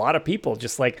a lot of people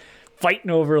just like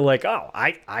fighting over like, oh,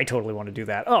 I totally want to do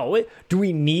that. Oh, wait, do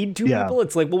we need two people?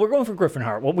 It's like, well, we're going for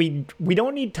Griffinheart. Well, we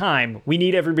don't need time. We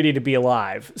need everybody to be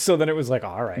alive. So then it was like,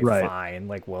 all right. Fine.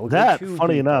 Like, well, that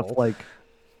funny enough, like,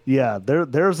 yeah,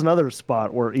 there's another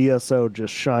spot where ESO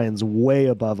just shines way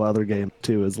above other games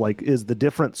too. Is the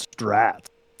different strat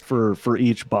for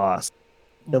each boss,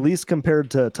 at least compared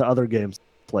to other games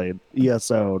played.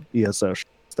 ESO shines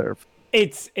there.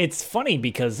 It's funny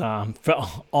because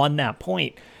on that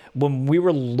point, when we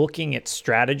were looking at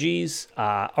strategies,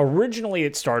 originally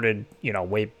it started,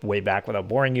 way back without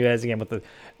boring you guys again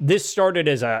this started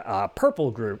as a purple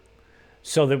group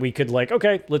so that we could like,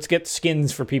 okay, let's get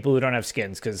skins for people who don't have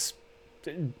skins, because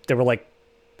there were like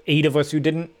 8 of us who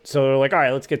didn't. So they're like, all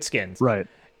right, let's get skins. Right.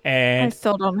 And I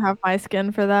still don't have my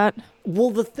skin for that.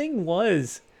 Well, the thing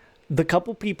was, the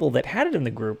couple people that had it in the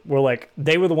group were like,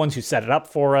 they were the ones who set it up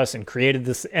for us and created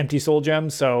this empty soul gem.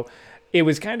 So it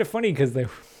was kind of funny because they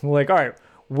were like, all right,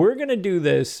 we're going to do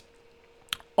this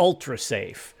ultra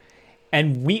safe.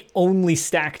 And we only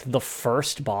stacked the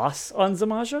first boss on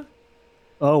Zamaja.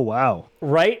 Oh, wow.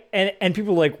 Right? And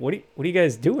people were like, what are you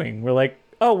guys doing? We're like,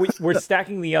 oh, we're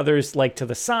stacking the others like to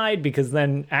the side, because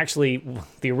then actually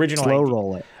the original slow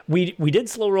roll it. We did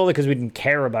slow roll it because we didn't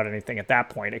care about anything at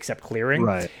that point except clearing.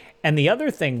 Right. And the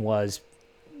other thing was,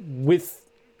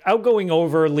 without going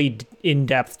overly in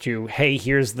depth to, hey,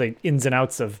 here's the ins and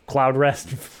outs of Cloud Rest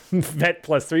Vet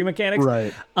 +3 mechanics.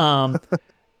 Right.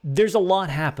 There's a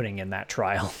lot happening in that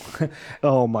trial.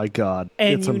 Oh my God.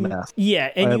 It's a mess.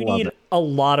 Yeah, and you need it. a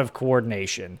lot of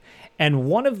coordination. And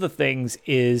one of the things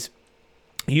is,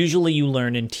 usually you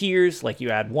learn in tiers, like you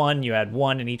add one,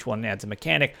 and each one adds a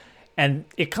mechanic. And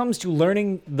it comes to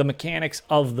learning the mechanics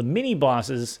of the mini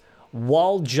bosses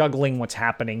while juggling what's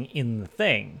happening in the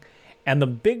thing. And the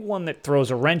big one that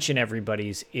throws a wrench in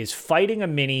everybody's is fighting a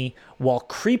mini while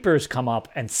creepers come up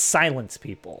and silence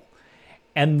people.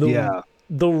 And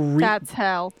that's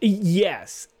hell.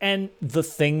 Yes. And the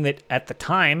thing that at the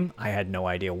time, I had no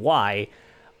idea why,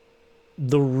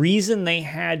 the reason they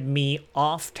had me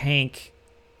off tank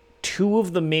 2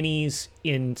 of the minis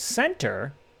in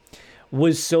center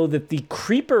was so that the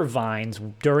creeper vines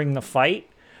during the fight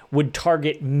would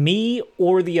target me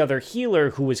or the other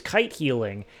healer who was kite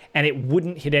healing, and it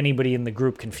wouldn't hit anybody in the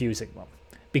group, confusing them,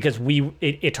 because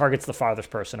it targets the farthest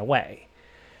person away.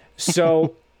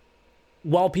 So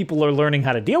while people are learning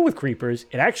how to deal with creepers,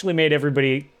 it actually made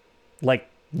everybody like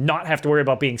not have to worry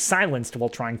about being silenced while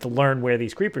trying to learn where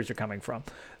these creepers are coming from.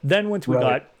 Then once we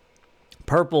got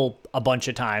purple a bunch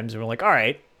of times, and we're like, all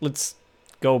right, let's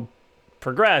go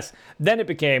progress. Then it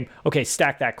became, okay,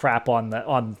 stack that crap on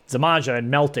Zamaja and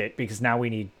melt it, because now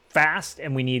we need fast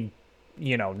and we need,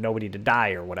 nobody to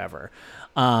die or whatever.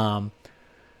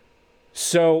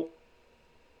 So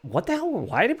what the hell?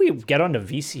 Why did we get onto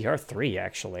VCR 3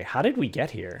 actually? How did we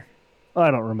get here?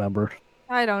 I don't remember.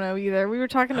 I don't know either. We were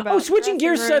talking about switching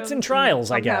gear sets and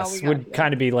trials, I guess, would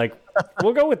kind of be like,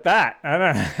 we'll go with that. I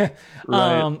don't know.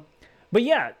 Right. But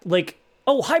yeah, like,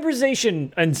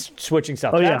 hybridization and switching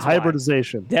stuff. Oh, That's yeah,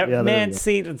 hybridization. Man,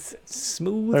 see, it's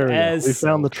smooth as we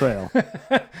found the trail.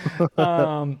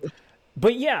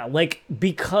 But yeah, like,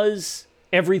 because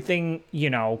everything,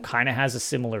 kind of has a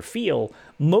similar feel,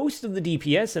 most of the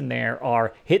DPS in there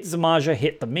are hit Zamaja,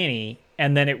 hit the mini,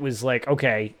 and then it was like,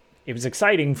 okay, it was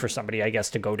exciting for somebody, I guess,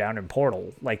 to go down in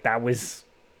Portal. Like, that was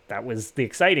the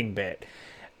exciting bit.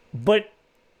 But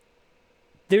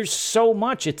there's so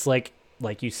much, it's like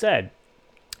you said,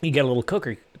 you get a little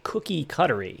cookie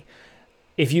cuttery.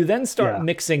 If you then start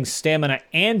mixing stamina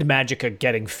and magicka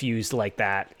getting fused like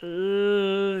that,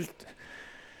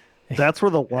 that's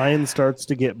where the line starts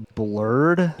to get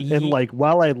blurred. And like,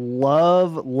 while I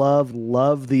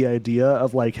love the idea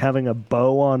of like having a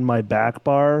bow on my back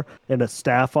bar and a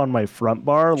staff on my front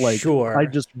bar, like, I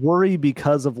just worry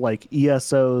because of like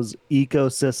ESO's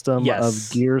ecosystem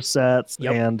of gear sets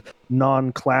and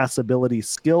non-class ability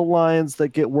skill lines that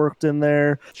get worked in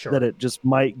there, that it just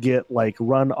might get like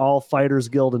run all Fighters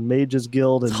Guild and Mages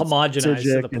Guild and homogenized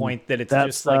to the point that it's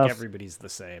just stuff. Like everybody's the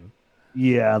same.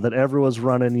 Yeah, that everyone's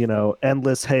running,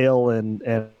 Endless Hail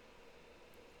and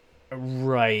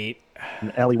right,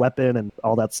 and Ellie Weapon and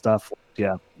all that stuff.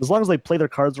 Yeah, as long as they play their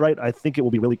cards right, I think it will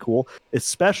be really cool,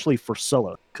 especially for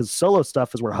solo, because solo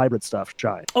stuff is where hybrid stuff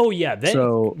shines. Oh yeah,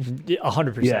 so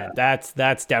 100%.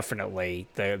 That's definitely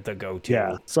the go-to.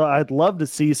 Yeah, so I'd love to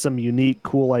see some unique,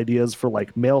 cool ideas for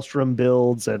like Maelstrom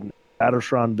builds and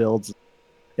Addershron builds,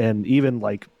 and even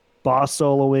like boss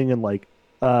soloing and like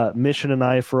Mission and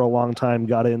I, for a long time,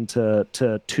 got into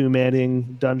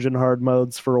two-manning dungeon hard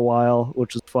modes for a while,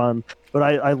 which is fun. But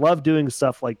I love doing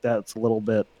stuff like that. It's a little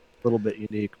bit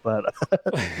unique, but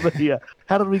but yeah,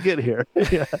 how did we get here?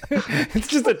 Yeah, It's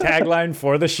just a tagline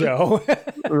for the show.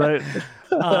 right.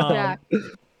 Yeah,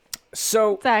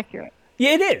 So it's accurate.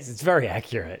 yeah, it is. It's very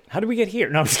accurate. How did we get here?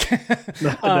 No, I'm just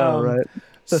kidding. No, right.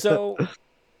 So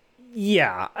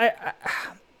yeah,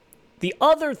 the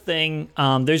other thing,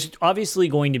 there's obviously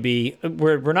going to be,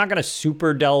 we're not going to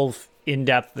super delve in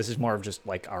depth. This is more of just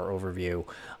like our overview.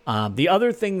 The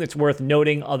other thing that's worth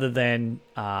noting, other than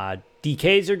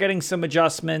DKs are getting some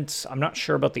adjustments, I'm not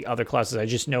sure about the other classes. I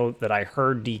just know that I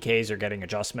heard DKs are getting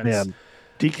adjustments. Man,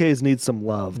 DKs need some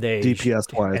love,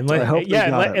 DPS wise. Unless, I hope yeah, they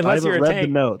got it. unless I you're a haven't read tank.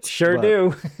 the notes, Sure but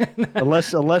do.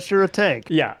 unless you're a tank.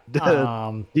 Yeah.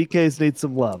 DKs need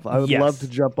some love. I would Yes. love to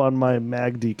jump on my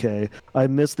mag DK. I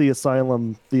miss the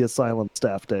asylum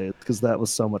staff days because that was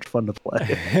so much fun to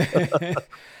play.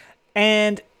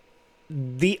 And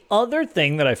the other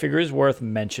thing that I figure is worth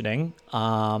mentioning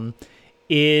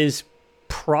is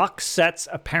proc sets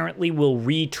apparently will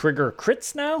re-trigger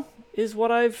crits now, is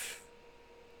what I've...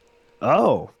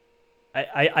 Oh,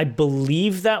 I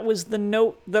believe that was the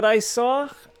note that I saw.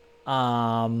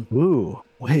 ooh,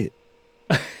 wait.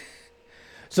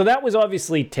 So that was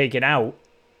obviously taken out.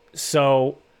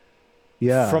 So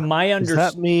Yeah. from my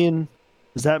understanding...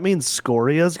 Does that mean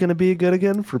Scoria is going to be good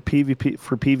again for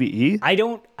PvE? I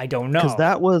don't know. Because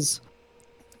that was,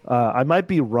 I might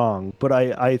be wrong, but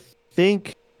I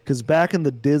think because back in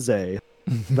the Dizzy,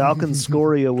 Valken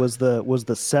Scoria was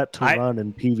the set to run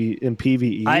in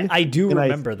PvE. I do And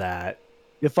remember that.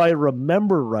 If I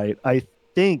remember right, I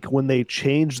think when they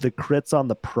changed the crits on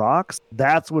the procs,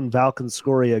 that's when Valken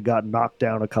Scoria got knocked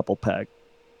down a couple pegs.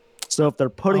 So if they're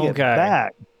putting it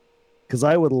back, because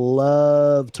I would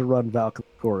love to run Valken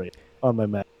Scoria on my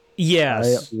Mac.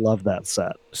 Yes. I love that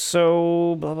set.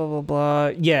 So, blah, blah, blah, blah.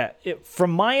 Yeah,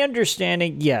 from my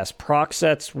understanding, yes, proc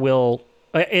sets will,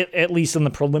 at least in the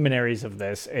preliminaries of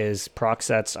this, is proc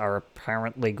sets are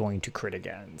apparently going to crit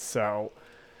again. So,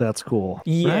 that's cool.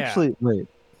 Yeah. Or actually, wait.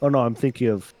 Oh, no, I'm thinking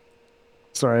of...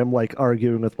 Sorry, I'm like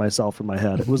arguing with myself in my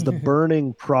head. It was the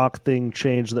burning proc thing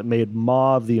change that made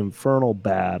Maw the Infernal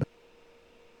bad.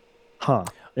 Huh.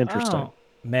 Interesting. Oh,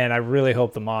 man, I really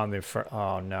hope the Maw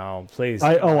oh no, please.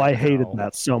 I hated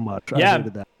that so much. Yeah. I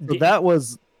hated that. So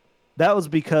that was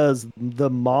because the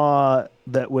Maw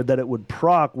that it would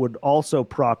proc would also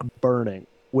proc burning,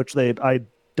 which I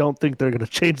don't think they're going to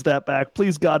change that back.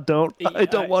 Please God, don't. I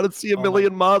don't want to see a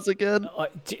million Maws again.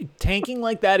 Tanking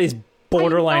like that is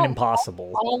borderline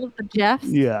impossible. All of the Jeffs.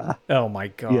 Yeah. Oh my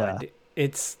God. Yeah.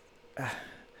 It's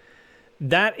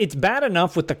it's bad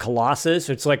enough with the Colossus.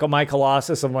 It's like, oh, my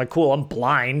Colossus. I'm like, cool, I'm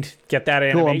blind. Get that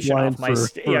animation off my...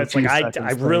 yeah, it's like,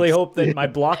 I really hope that my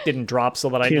block didn't drop so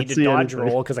that I need to dodge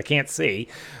roll because I can't see.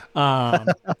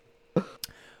 But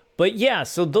yeah,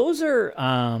 so those are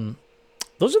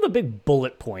the big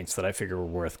bullet points that I figure were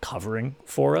worth covering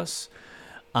for us.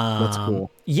 That's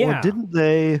cool. Yeah. Or didn't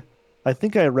they... I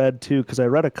think I read, too, because I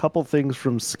read a couple things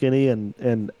from Skinny and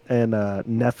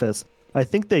Nephis. I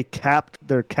think they're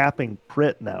capping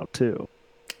crit now too.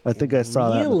 I think I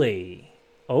saw that. Really?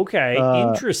 Okay,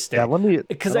 interesting. Yeah,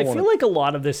 because I feel like a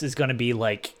lot of this is going to be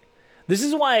like, this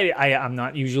is why I'm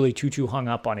not usually too hung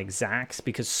up on exacts,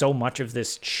 because so much of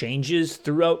this changes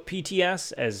throughout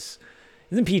PTS.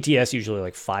 Isn't PTS usually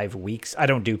like 5 weeks? I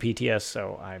don't do PTS,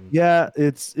 so I'm... Yeah,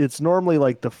 it's normally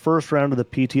like the first round of the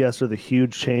PTS are the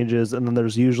huge changes, and then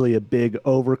there's usually a big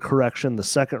overcorrection the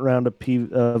second round of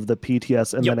the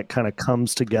PTS, and then it kind of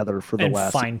comes together for the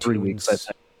last 3 weeks, I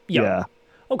think. Yep. Yeah.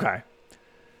 Okay.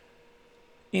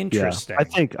 Interesting.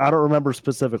 Yeah. I don't remember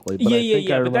specifically, but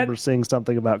I remember seeing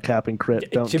something about capping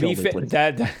crit. Don't kill me, please.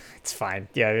 It's fine.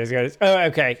 Yeah.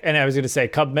 Okay. And I was going to say,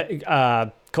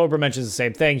 Cobra mentions the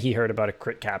same thing. He heard about a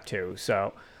crit cap too.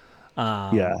 So,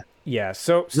 yeah.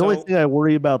 So the only thing I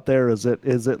worry about there is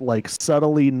it like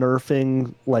subtly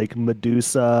nerfing like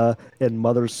Medusa and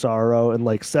Mother Sorrow and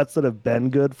like sets that have been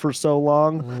good for so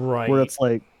long, right? Where it's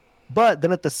like, but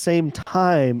then at the same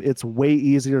time, it's way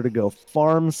easier to go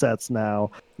farm sets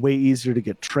now. Way easier to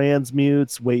get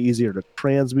transmutes. Way easier to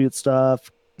transmute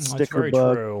stuff. Sticker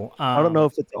book. True. I don't know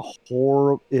if it's a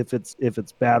horror, if it's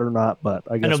bad or not, but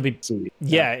I guess it'll be. We'll see.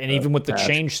 Yeah, and even with the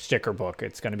change sticker book,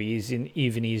 it's going to be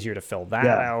even easier to fill that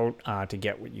out to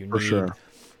get what you need. For sure.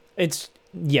 It's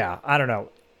I don't know.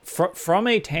 From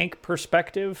a tank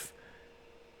perspective,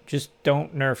 just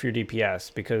don't nerf your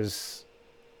DPS, because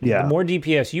the more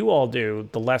DPS you all do,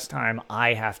 the less time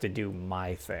I have to do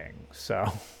my thing. So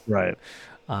right.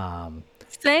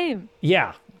 Same.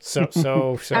 Yeah.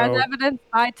 So. As evidenced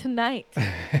by tonight,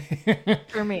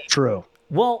 for me. True.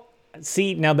 Well,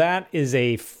 see, now that is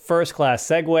a first-class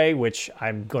segue, which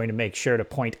I'm going to make sure to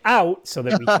point out so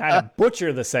that we kind of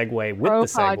butcher the segue with Pro the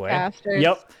segue. podcasters.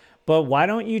 Yep. But why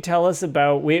don't you tell us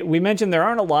about? We mentioned there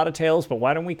aren't a lot of tales, but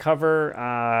why don't we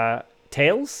cover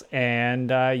tales? And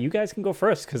you guys can go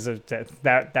first because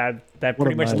that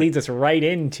pretty much leads us right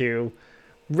into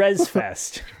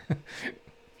ResFest.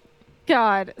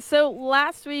 God. So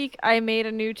last week I made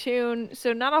a new tune,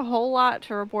 so not a whole lot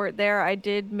to report there. I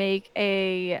did make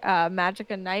a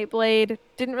Magicka Nightblade.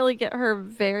 Didn't really get her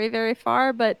very, very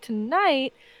far, but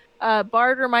tonight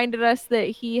Bard reminded us that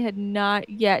he had not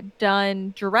yet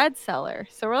done Dreadseller.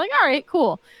 So we're like, all right,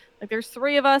 cool. Like there's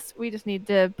 3 of us. We just need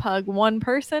to pug one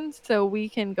person, so we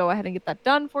can go ahead and get that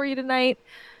done for you tonight.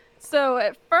 So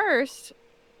at first,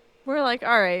 we're like,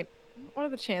 all right, what are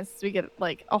the chances we get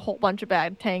like a whole bunch of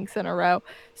bad tanks in a row?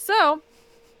 So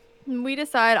we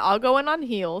decide I'll go in on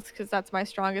heals because that's my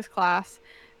strongest class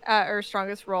or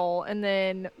strongest role, and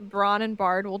then Braun and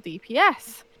Bard will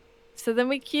DPS. So then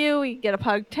we queue, we get a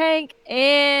pug tank,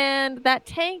 and that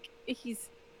tank, he's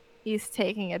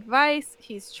taking advice.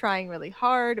 He's trying really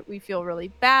hard. We feel really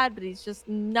bad, but he's just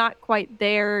not quite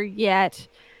there yet.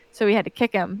 So we had to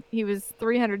kick him. He was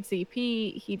 300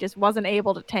 CP. He just wasn't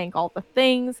able to tank all the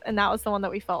things, and that was the one that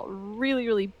we felt really,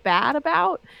 really bad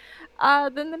about.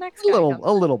 Then the next guy a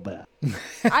little bad.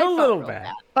 I A little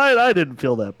bad. I didn't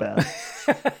feel that bad.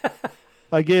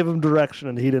 I gave him direction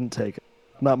and he didn't take it.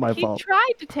 Not my fault. He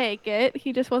tried to take it.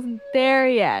 He just wasn't there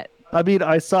yet. I mean,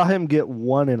 I saw him get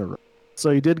 1 in a row.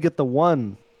 So he did get the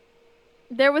 1.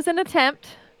 There was an attempt.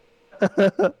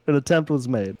 An attempt was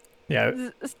made. Yeah.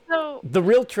 So the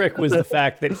real trick was the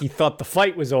fact that he thought the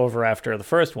fight was over after the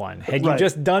first one. Had you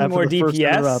just done After more the first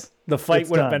DPS, interrupt, the fight it's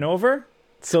would have done. been over.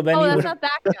 So then he that's would. not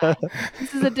that guy.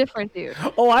 This is a different dude.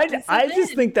 Oh, I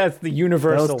just think that's the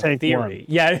universal tank theory.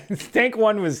 1. Yeah, tank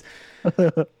 1 was.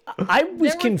 I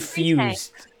was 3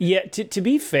 confused. Yeah, to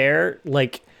be fair,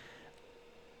 like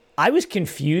I was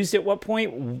confused at what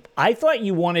point. I thought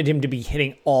you wanted him to be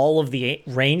hitting all of the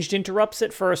ranged interrupts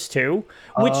at first too,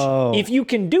 which if you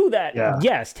can do that,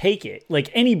 yes, take it. Like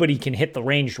anybody can hit the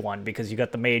ranged one because you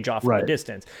got the mage off from the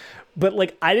distance. But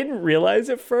like I didn't realize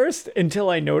at first until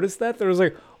I noticed that there was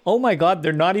like, oh my god,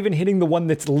 they're not even hitting the one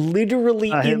that's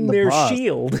literally in their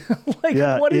shield. Like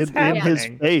what is happening? In his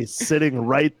face, sitting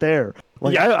right there.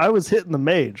 Like I was hitting the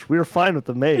mage. We were fine with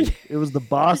the mage. It was the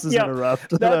boss's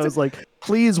interrupt. And I was like,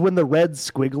 please, when the red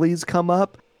squigglies come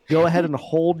up, go ahead and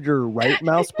hold your right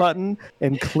mouse button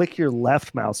and click your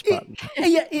left mouse button.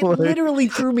 It literally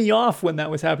threw me off when that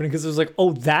was happening because it was like,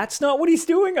 oh, that's not what he's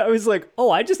doing? I was like,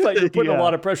 oh, I just thought you were putting a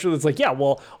lot of pressure. It's like, yeah,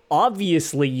 well,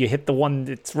 obviously you hit the one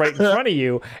that's right in front of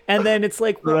you. And then it's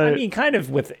like, well, I mean, kind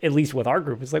of at least with our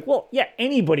group, it's like, well, yeah,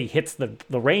 anybody hits the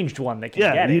ranged one that can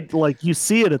get it. Like you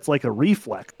see it, it's like a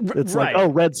reflex. It's like, oh,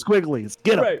 red squigglies,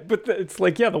 get them. Right, but it's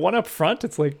like, yeah, the one up front,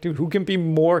 it's like, dude, who can be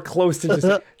more close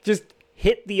to just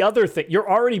hit the other thing? You're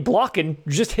already blocking.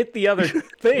 Just hit the other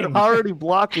thing. You're already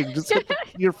blocking. Just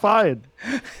you're fine.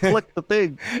 Click the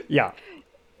thing. Yeah.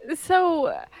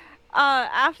 So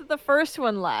after the first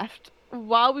one left,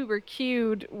 while we were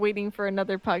queued waiting for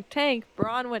another pug tank,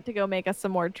 Braun went to go make us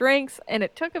some more drinks, and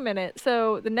it took a minute.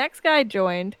 So the next guy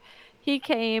joined. He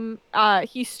came,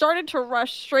 he started to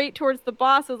rush straight towards the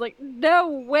boss. I was like, no,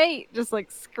 wait, just like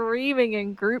screaming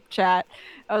in group chat.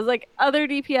 I was like, other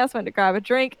DPS went to grab a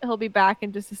drink. He'll be back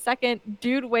in just a second.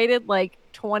 Dude waited like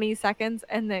 20 seconds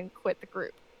and then quit the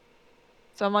group.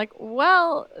 So I'm like,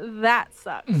 well, that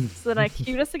sucks. So then I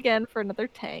queued us again for another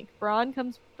tank. Braun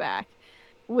comes back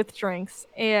with drinks,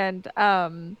 and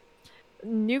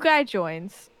new guy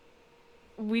joins.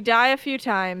 We die a few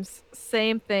times.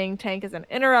 Same thing. Tank isn't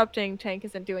interrupting. Tank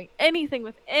isn't doing anything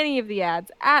with any of the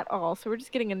ads at all. So we're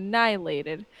just getting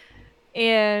annihilated.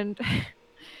 And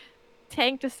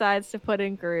Tank decides to put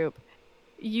in group,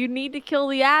 you need to kill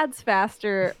the ads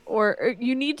faster, or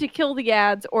you need to kill the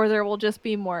ads, or there will just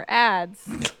be more ads.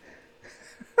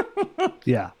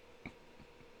 Yeah.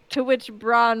 To which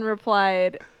Braun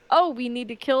replied, oh, we need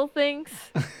to kill things?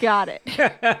 Got it.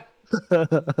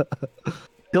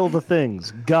 Kill the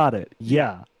things. Got it.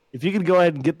 Yeah. If you could go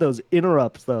ahead and get those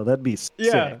interrupts, though, that'd be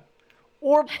sick.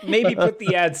 Or maybe put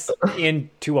the ads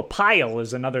into a pile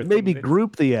is another thing. Maybe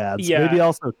group the ads. Yeah. Maybe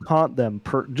also taunt them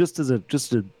just as an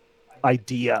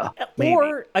idea. Maybe.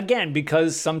 Or, again,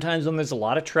 because sometimes when there's a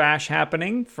lot of trash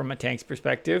happening from a tank's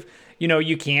perspective,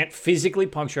 you can't physically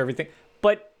puncture everything.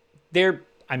 But I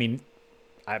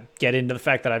get into the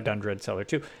fact that I've done Dreadseller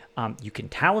too. You can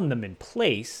talon them in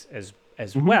place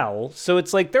as well. So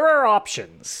it's like there are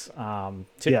options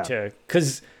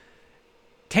because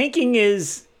tanking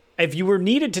is, if you were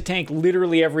needed to tank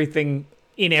literally everything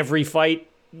in every fight,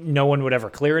 no one would ever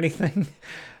clear anything.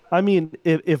 I mean,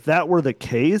 if that were the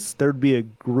case, there'd be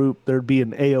an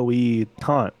AoE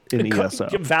taunt in ESO.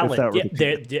 Valid.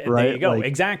 There you go. Like,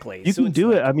 exactly. You can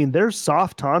do it. I mean, there's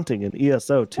soft taunting in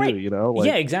ESO too, right. you know?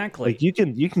 Yeah, exactly. Like you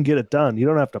can get it done. You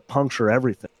don't have to puncture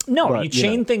everything. No, but, you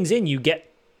chain things in, you get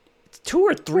 2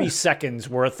 or 3 seconds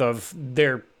worth of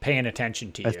they're paying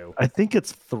attention to you. I think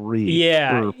it's 3.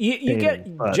 Yeah. You get,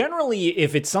 generally,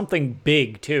 if it's something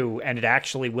big too, and it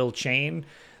actually will chain,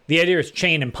 the idea is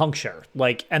chain and puncture.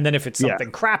 Like, and then if it's something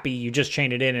crappy, you just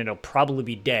chain it in and it'll probably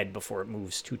be dead before it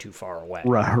moves too far away.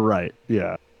 Right,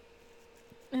 yeah.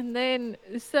 And then,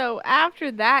 so after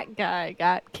that guy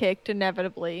got kicked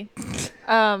inevitably,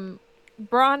 Braun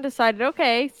decided,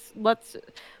 okay,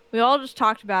 we all just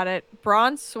talked about it.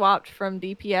 Braun swapped from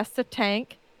DPS to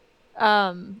tank.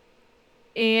 And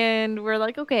we're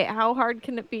like, okay, how hard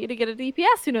can it be to get a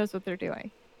DPS who knows what they're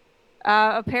doing?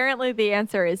 Apparently the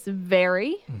answer is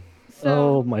very.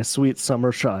 So, my sweet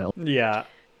summer child. Yeah.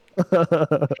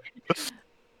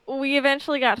 We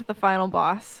eventually got to the final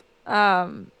boss.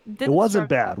 It wasn't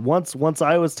bad. Once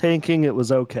I was tanking, it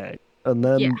was okay. And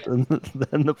then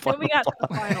the final we got to the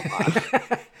final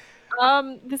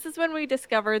boss. This is when we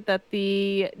discovered that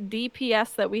the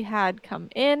DPS that we had come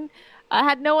in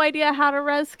had no idea how to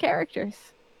res characters.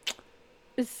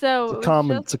 So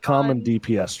it's a common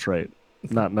DPS trait,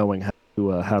 not knowing how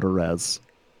to res.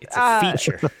 It's a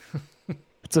feature.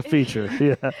 It's a feature.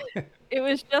 Yeah. It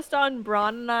was just on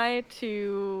Braun and I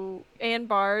and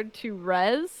Bard to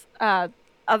res.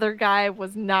 Other guy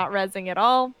was not resing at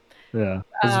all. Yeah,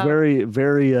 I was very,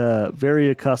 very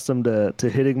accustomed to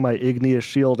hitting my igneous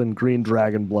shield and green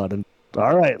dragon blood. And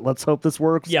all right, let's hope this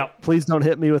works. Yep. Please don't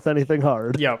hit me with anything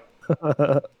hard. Yep.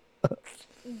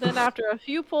 Then after a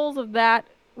few pulls of that,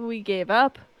 we gave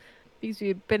up because we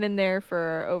had been in there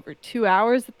for over 2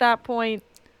 hours at that point,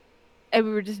 and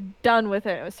we were just done with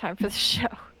it. It was time for the show.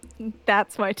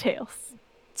 That's my tales.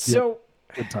 So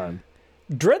good time.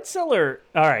 Dreadseller.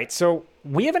 All right, so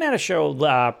we haven't had a show.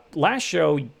 Last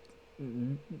show,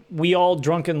 we all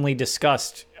drunkenly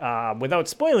discussed, without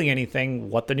spoiling anything,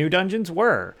 what the new dungeons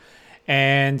were.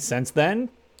 And since then,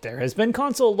 there has been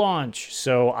console launch,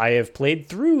 so I have played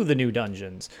through the new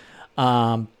dungeons.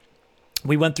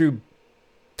 We went through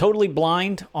totally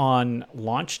blind on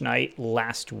launch night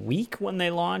last week when they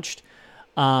launched.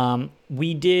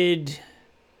 We did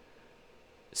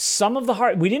some of the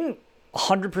hard... We didn't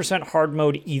 100% hard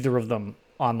mode either of them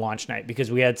on launch night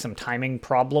because we had some timing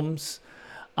problems.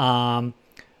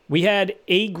 We had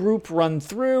a group run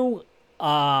through.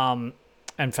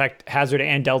 In fact, Hazard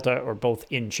and Delta are both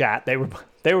in chat. They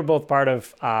were both part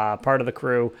of the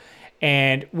crew,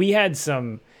 and we had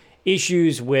some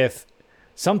issues with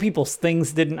some people's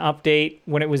things didn't update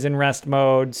when it was in rest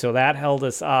mode, so that held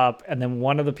us up. And then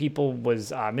one of the people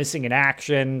was missing in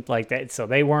action, like that, so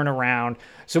they weren't around.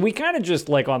 So we kind of just,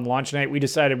 like, on launch night, we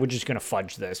decided we're just gonna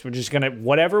fudge this. We're just gonna,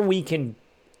 whatever we can.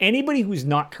 Anybody who's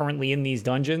not currently in these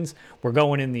dungeons, we're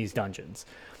going in these dungeons,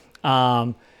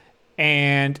 and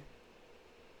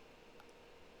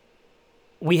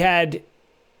we had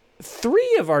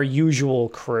 3 of our usual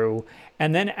crew,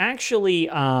 and then actually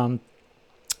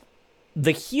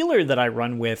the healer that I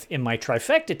run with in my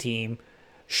trifecta team,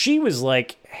 she was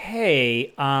like,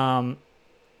 hey, I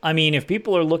mean, if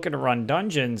people are looking to run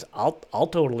dungeons, I'll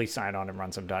totally sign on and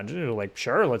run some dungeons. We're like,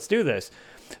 sure, let's do this.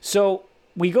 So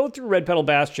we go through Red Petal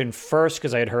Bastion first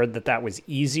because I had heard that was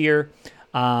easier.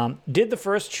 Did the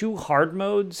first 2 hard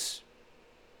modes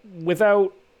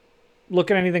without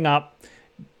looking anything up.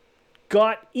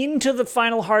 Got into the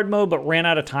final hard mode, but ran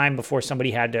out of time before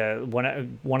somebody had to, one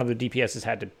of the DPSs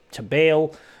had to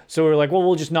bail. So we were like, well,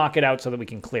 we'll just knock it out so that we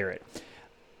can clear it.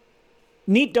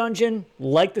 Neat dungeon,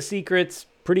 like the secrets,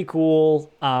 pretty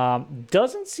cool.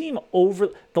 Doesn't seem over,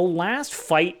 the last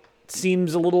fight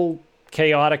seems a little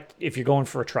chaotic if you're going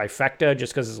for a trifecta,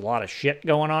 just because there's a lot of shit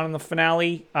going on in the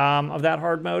finale of that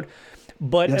hard mode.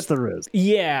 But yes, there is.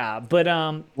 Yeah, but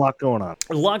a lot going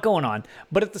on.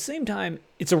 But at the same time,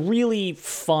 it's a really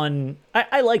fun.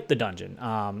 I like the dungeon,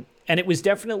 and it was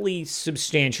definitely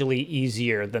substantially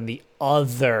easier than the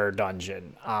other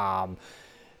dungeon,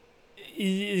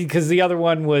 because the other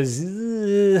one was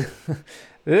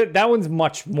that one's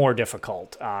much more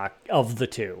difficult of the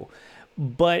 2.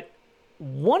 But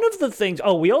one of the things.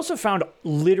 Oh, we also found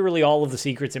literally all of the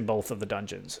secrets in both of the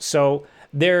dungeons. So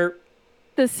they're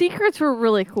The secrets were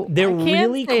really cool. They're I can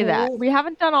really say cool. that. We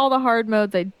haven't done all the hard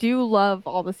modes. I do love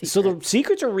all the secrets. So the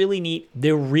secrets are really neat.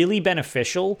 They're really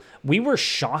beneficial. We were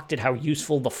shocked at how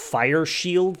useful the fire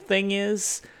shield thing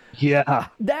is. Yeah.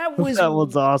 That was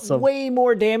awesome. Way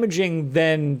more damaging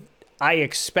than I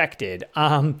expected.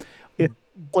 It's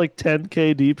like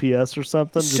 10k DPS or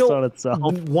something just on itself.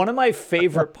 One of my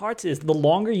favorite parts is the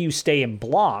longer you stay in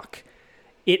block,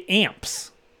 it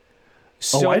amps.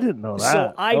 So, I didn't know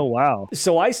that. Oh, wow.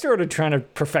 So I started trying to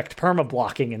perfect perma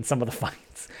blocking in some of the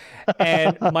fights.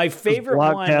 And my favorite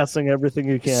block one... casting everything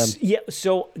you can. Yeah,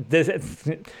 so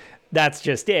that's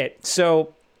just it.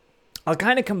 So I'll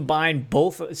kind of combine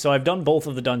both. So I've done both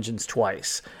of the dungeons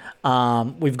twice.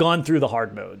 We've gone through the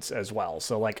hard modes as well.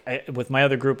 So like with my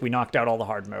other group, we knocked out all the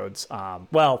hard modes.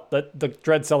 Well, the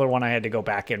Dread Cellar one, I had to go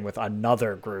back in with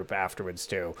another group afterwards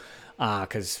too.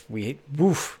 Because we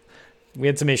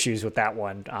had some issues with that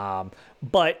one.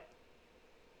 But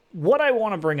what I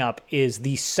want to bring up is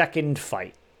the second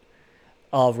fight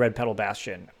of Red Petal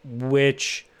Bastion,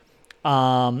 which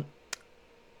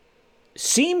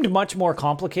seemed much more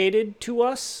complicated to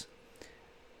us.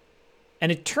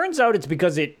 And it turns out it's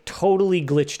because it totally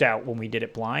glitched out when we did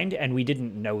it blind, and we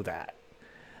didn't know that.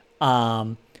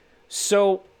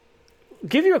 So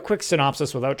give you a quick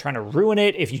synopsis without trying to ruin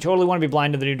it. If you totally want to be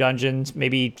blind to the new dungeons,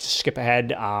 maybe skip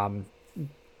ahead.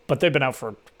 But they've been out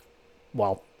for,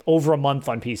 well, over a month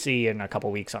on PC and a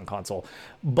couple weeks on console.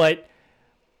 But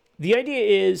the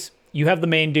idea is you have the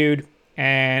main dude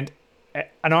and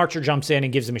an archer jumps in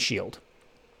and gives him a shield.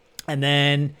 And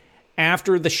then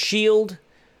after the shield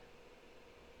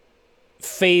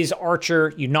phase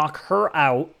archer, you knock her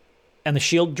out and the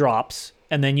shield drops.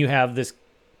 And then you have this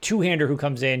two-hander who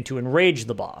comes in to enrage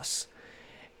the boss.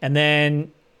 And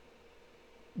then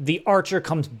the archer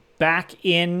comes back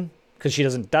in because she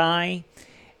doesn't die.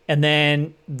 And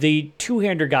then the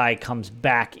two-hander guy comes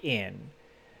back in.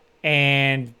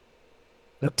 And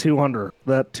that two-hander.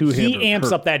 He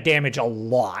amps up that damage a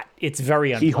lot. It's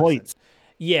very unpleasant. He hoits.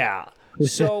 Yeah.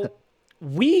 So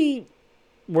we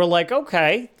were like,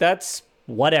 okay, that's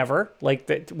whatever.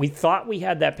 Like, we thought we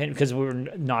had that pin because we were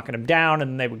knocking them down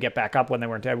and they would get back up when they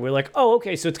weren't dead. We were like, oh,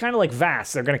 okay, so it's kind of like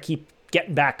Vast. They're going to keep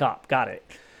getting back up. Got it.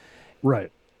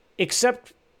 Right.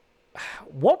 Except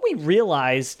what we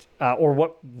realized, or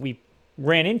what we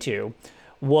ran into,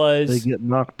 was... They get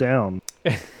knocked down,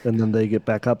 and then they get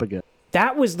back up again.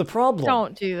 That was the problem.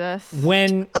 Don't do this.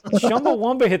 When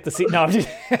Chumbawamba hit the seat... No,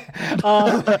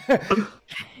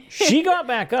 she got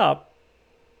back up,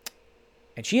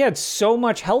 and she had so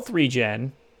much health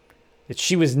regen that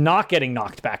she was not getting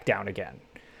knocked back down again.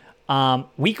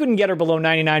 We couldn't get her below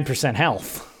 99%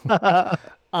 health.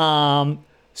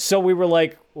 So we were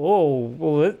like, whoa,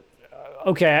 well,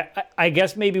 okay, I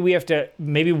guess maybe we have to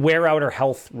wear out her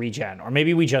health regen, or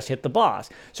maybe we just hit the boss.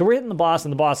 So we're hitting the boss,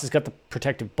 and the boss has got the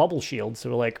protective bubble shield. So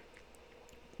we're like,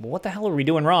 well, what the hell are we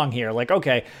doing wrong here? Like,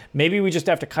 okay, maybe we just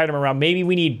have to kite them around. Maybe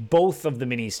we need both of the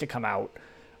minis to come out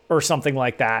or something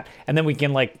like that. And then we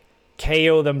can like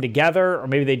KO them together, or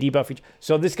maybe they debuff each.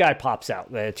 So this guy pops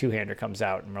out, the two-hander comes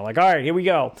out, and we're like, all right, here we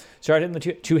go. Start hitting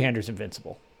the two-hander's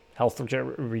invincible. Health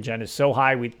regen is so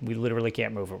high, we literally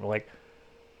can't move it. We're like,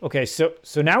 okay, so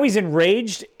now he's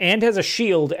enraged and has a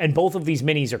shield, and both of these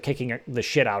minis are kicking the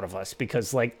shit out of us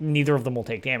because, like, neither of them will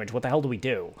take damage. What the hell do we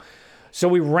do? So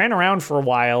we ran around for a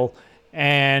while,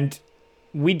 and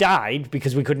we died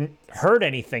because we couldn't hurt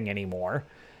anything anymore.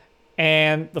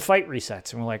 And the fight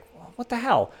resets, and we're like, what the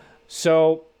hell?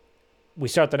 So we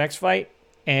start the next fight,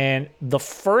 and the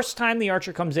first time the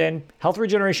archer comes in, health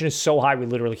regeneration is so high we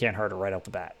literally can't hurt her right off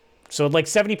the bat. So like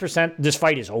 70%, this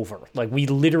fight is over. Like, we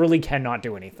literally cannot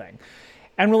do anything.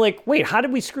 And we're like, wait, how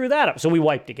did we screw that up? So we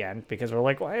wiped again because we're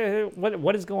like,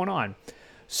 what is going on?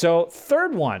 So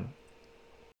third one,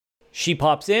 she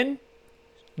pops in.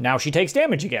 Now she takes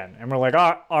damage again. And we're like,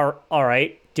 all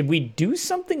right. Did we do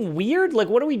something weird? Like,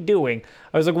 what are we doing?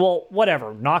 I was like, well,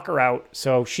 whatever. Knock her out.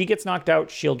 So she gets knocked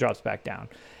out. Shield drops back down.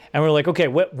 And we're like, okay,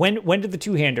 when did the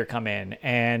two-hander come in?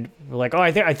 And we're like, oh,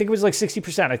 I think it was like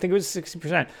 60%. I think it was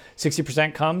 60%.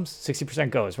 60% comes,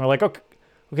 60% goes. And we're like, okay,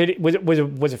 was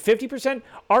it 50%?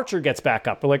 Archer gets back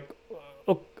up. We're like,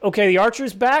 okay, the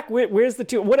archer's back. Where's the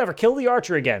two? Whatever, kill the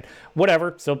archer again.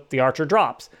 Whatever. So the archer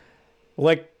drops. We're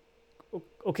like,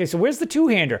 okay, so where's the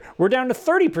two-hander? We're down to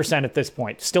 30% at this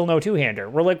point. Still no two-hander.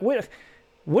 We're like, what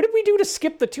did we do to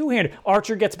skip the two-hander?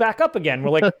 Archer gets back up again.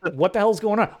 We're like, what the hell's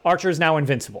going on? Archer is now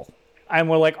invincible. And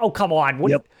we're like, oh, come on.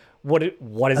 what is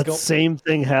That going? same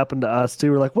thing happened to us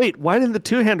too. We're like, wait, why didn't the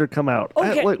two-hander come out?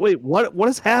 Okay. Wait, what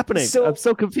is happening? I'm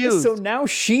so confused. So now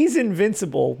she's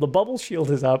invincible. The bubble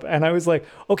shield is up, and I was like,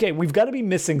 okay, we've got to be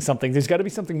missing something. There's got to be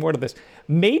something more to this.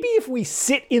 Maybe if we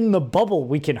sit in the bubble,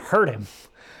 we can hurt him.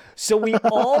 So we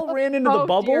all ran into the Oh,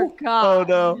 dear bubble, God.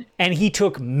 Oh no! and he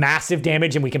took massive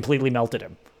damage, and we completely melted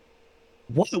him.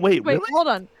 What? Wait, Wait, really? hold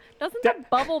on. Doesn't the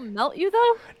bubble melt you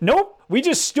though? Nope, we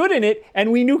just stood in it,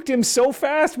 and we nuked him so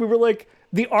fast, we were like,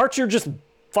 the archer just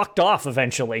fucked off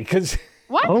eventually, because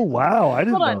What? Oh wow! I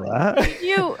didn't Hold know on. that.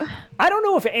 You. I don't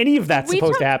know if any of that's We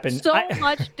supposed took to happen. so I-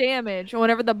 much damage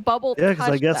whenever the bubble. Yeah, because I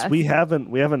touched guess us. we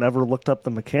haven't ever looked up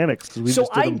the mechanics because we So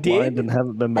just did I them blind did. and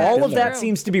haven't been back all in of that there.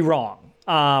 seems to be wrong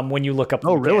when you look up the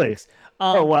Oh really? mechanics.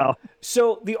 Oh wow!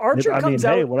 So the archer I mean, comes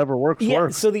hey, out. whatever works Yeah,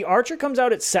 works. so the archer comes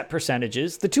out at set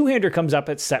percentages. The two-hander comes up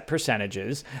at set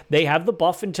percentages. They have the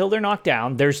buff until they're knocked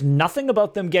down. There's nothing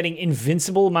about them getting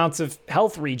invincible amounts of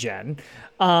health regen.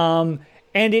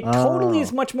 And it totally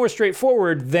is much more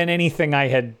straightforward than anything I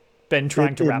had been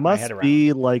trying to It wrap my must head around.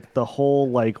 be like the whole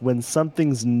like when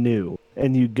something's new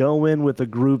and you go in with a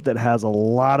group that has a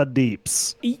lot of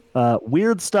deeps.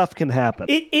 Weird stuff can happen.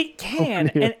 It can,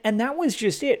 and that was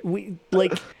just it. We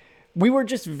were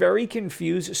just very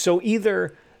confused. So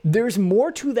either there's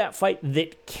more to that fight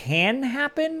that can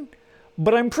happen,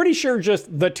 but I'm pretty sure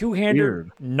just the two-hander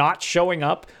Weird. not showing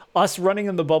up, us running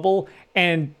in the bubble,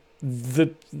 and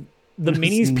the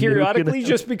minis nuking periodically him.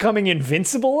 just becoming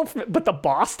invincible, but the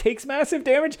boss takes massive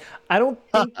damage. I don't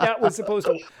think that was supposed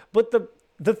to. But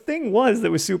the thing was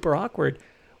that was super awkward.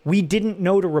 We didn't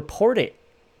know to report it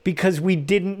because we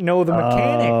didn't know the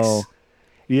mechanics. Oh.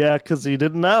 Yeah, because you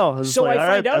didn't know. It was So like, I all find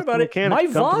right, out that's the about it. mechanic. My Jump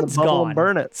in the VOD's bubble gone. and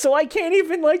burn it. So I can't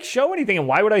even show anything. And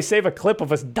why would I save a clip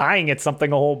of us dying at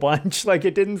something a whole bunch?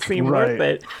 It didn't seem worth Right.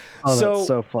 it. Oh, that's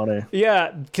so funny.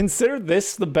 Yeah, consider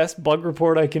this the best bug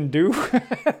report I can do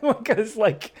because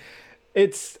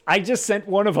I just sent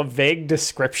one of a vague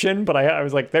description, but I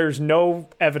was like, there's no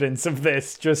evidence of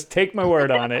this. Just take my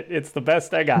word on it. It's the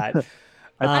best I got.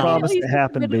 I promise At it least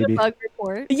happened, submitted a baby. bug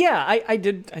report. Yeah, I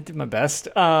did my best.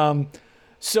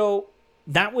 So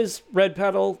that was Red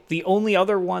Petal. The only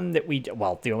other one that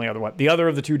the other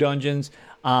of the two dungeons,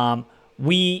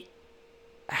 we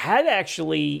had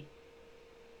actually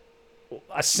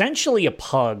essentially a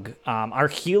pug. Our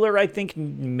healer, I think,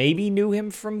 maybe knew him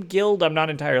from guild. I'm not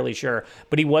entirely sure,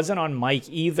 but he wasn't on mic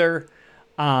either.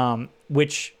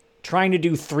 Which trying to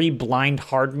do 3 blind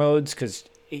hard modes because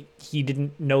he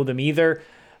didn't know them either,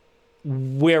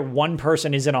 where one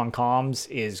person isn't on comms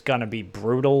is gonna be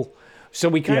brutal. So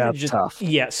we kind of just tough.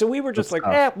 yeah. So we were just That's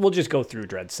like, tough. we'll just go through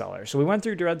Dread Cellar. So we went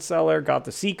through Dread Cellar, got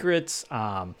the secrets.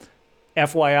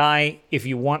 FYI, if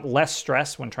you want less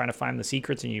stress when trying to find the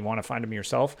secrets and you want to find them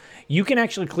yourself, you can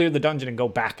actually clear the dungeon and go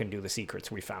back and do the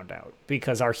secrets we found out.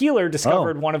 Because our healer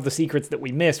discovered one of the secrets that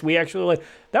we missed. We actually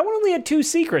that one only had 2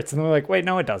 secrets. And we're like, wait,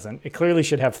 no, it doesn't. It clearly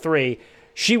should have 3.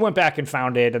 She went back and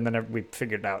found it, and then we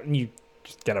figured it out. And you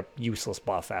just get a useless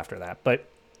buff after that. But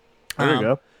There you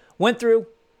go. went through.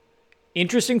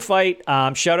 Interesting fight.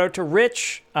 Shout out to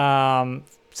Rich /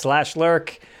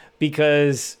 Lurk,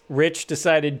 because Rich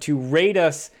decided to raid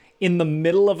us in the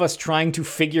middle of us trying to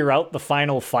figure out the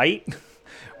final fight.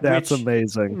 That's which-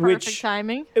 amazing. Perfect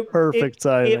timing. Perfect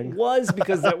timing. It was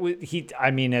because that was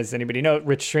as anybody knows,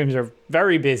 Rich streams are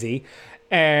very busy,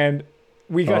 and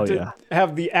we got to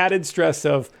have the added stress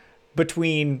of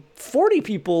between 40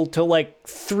 people to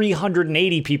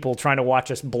 380 people trying to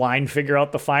watch us blind figure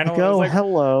out the final.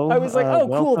 Hello. I was like, oh, cool.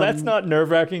 welcome. That's not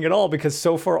nerve-wracking at all, because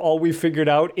so far all we figured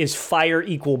out is fire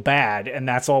equal bad, and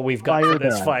that's all we've got Fire for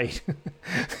this bad. fight.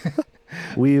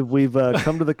 We've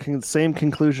come to the same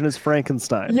conclusion as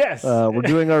Frankenstein. Yes. We're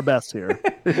doing our best here.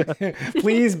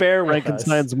 Please bear with us.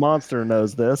 Frankenstein's monster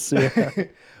knows this. Yeah.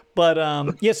 But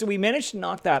so we managed to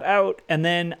knock that out, and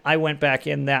then I went back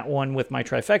in that one with my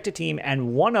trifecta team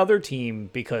and one other team,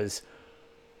 because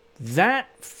that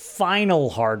final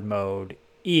hard mode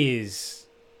is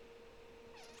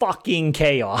fucking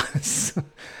chaos.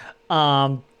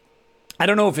 I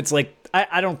don't know if it's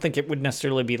I don't think it would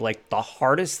necessarily be the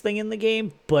hardest thing in the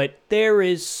game, but there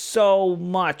is so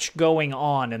much going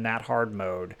on in that hard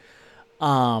mode.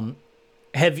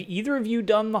 Have either of you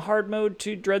done the hard mode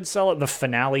to Dread Cellar, the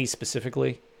finale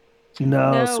specifically?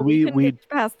 No, so we we get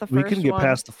past the first we can get one.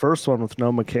 past the first one with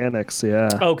no mechanics. Yeah.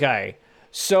 Okay.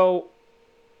 So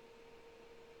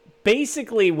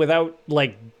basically, without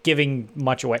giving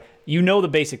much away, the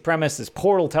basic premise is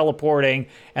portal teleporting,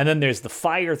 and then there's the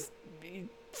fire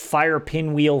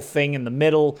pinwheel thing in the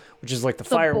middle, which is the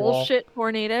firewall. Bullshit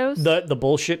tornadoes. The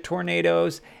bullshit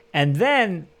tornadoes, and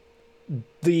then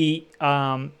the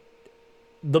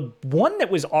the one that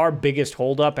was our biggest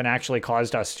holdup and actually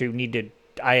caused us to need to,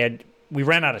 we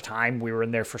ran out of time. We were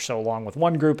in there for so long with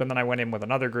one group, and then I went in with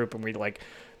another group, and we like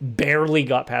barely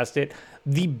got past it.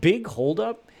 The big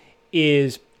holdup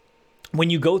is when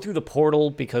you go through the portal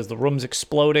because the room's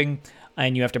exploding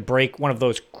and you have to break one of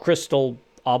those crystal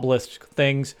obelisk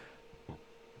things.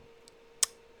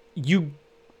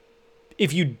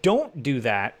 If you don't do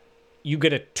that, you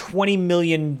get a 20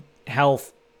 million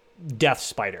health death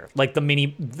spider. Like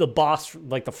the boss,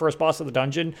 like the first boss of the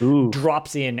dungeon,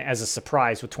 drops in as a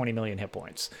surprise with 20 million hit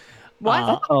points.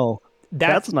 What?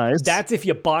 That's nice. That's if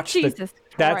you botch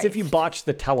That's if you botch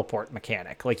the teleport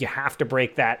mechanic. Like you have to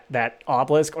break that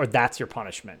obelisk, or that's your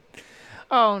punishment.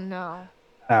 Oh no.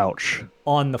 Ouch.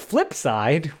 On the flip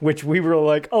side, which we were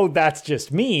like, oh, that's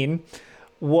just mean,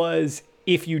 was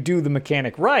if you do the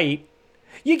mechanic right,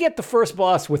 you get the first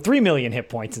boss with 3 million hit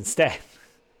points instead.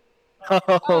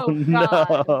 Oh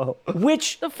no.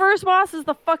 Which the first boss is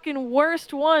the fucking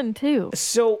worst one too.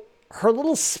 So her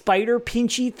little spider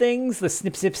pinchy things, the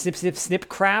snip, snip, snip, snip, snip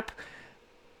crap,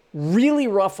 really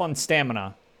rough on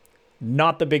stamina.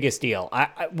 Not the biggest deal.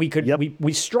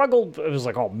 We struggled. It was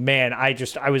like, oh man, I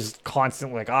was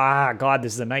constantly like, God,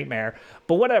 this is a nightmare.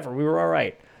 But whatever, we were all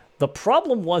right. The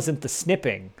problem wasn't the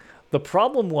snipping. The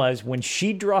problem was when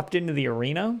she dropped into the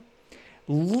arena,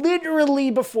 literally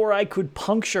before I could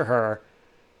puncture her,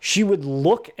 she would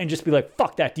look and just be like,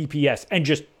 fuck that DPS, and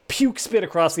just puke spit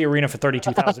across the arena for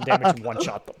 32,000 damage and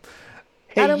one-shot them.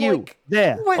 Hey, you, like,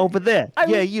 there, over there.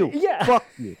 Fuck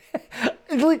you.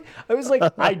 I was like,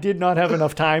 I did not have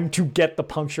enough time to get the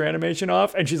puncture animation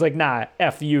off. And she's like, nah,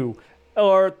 F you.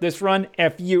 Or this run,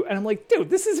 F you. And I'm like, dude,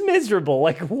 this is miserable.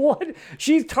 Like, what?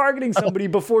 She's targeting somebody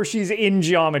before she's in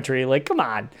geometry. Like, come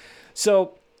on.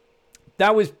 So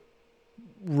that was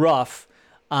rough.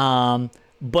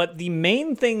 But the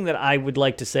main thing that I would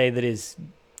like to say that is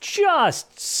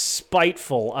just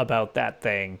spiteful about that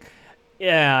thing,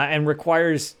 and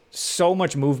requires so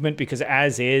much movement, because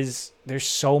as is, there's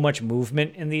so much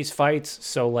movement in these fights.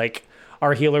 So like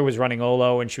our healer was running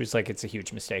Olo and she was like, it's a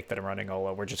huge mistake that I'm running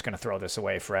Olo. We're just going to throw this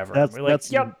away forever. Not for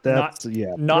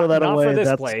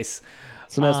this place.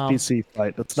 It's an SPC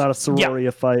fight. It's not a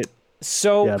Sororia fight.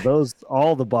 So yeah,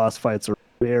 all the boss fights are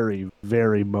very,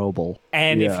 very mobile.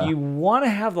 And if you want to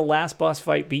have the last boss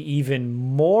fight be even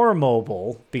more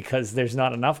mobile, because there's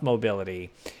not enough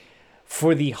mobility,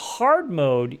 for the hard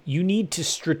mode, you need to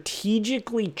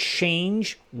strategically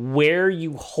change where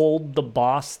you hold the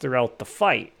boss throughout the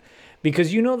fight.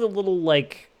 Because you know the little,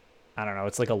 like, I don't know,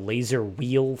 it's like a laser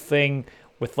wheel thing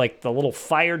with, like, the little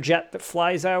fire jet that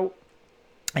flies out?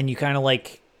 And you kind of,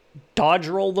 like, dodge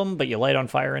roll them, but you light on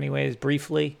fire anyways,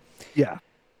 briefly. Yeah.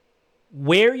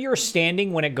 Where you're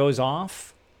standing when it goes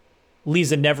off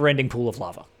leaves a never-ending pool of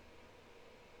lava.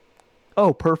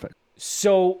 Oh, perfect.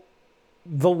 So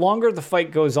the longer the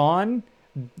fight goes on,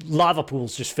 lava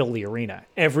pools just fill the arena.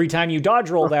 Every time you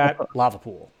dodge roll that, lava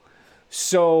pool.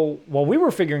 So while we were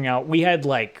figuring out, we had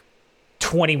like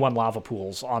 21 lava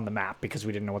pools on the map because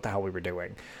we didn't know what the hell we were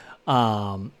doing.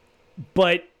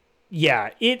 But yeah,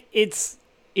 it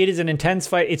is an intense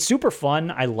fight. It's super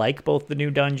fun. I like both the new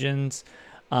dungeons.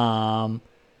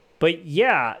 But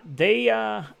yeah,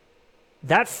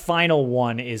 that final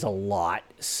one is a lot.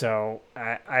 So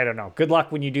I don't know. Good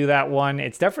luck when you do that one.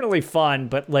 It's definitely fun,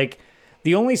 but like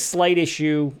the only slight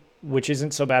issue, which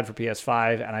isn't so bad for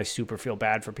PS5, and I super feel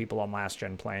bad for people on last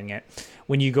gen playing it,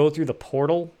 when you go through the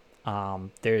portal,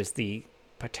 there's the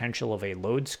potential of a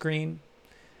load screen.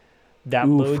 That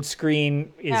load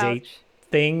screen is a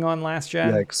thing on last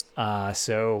gen. Yikes.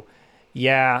 So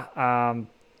yeah,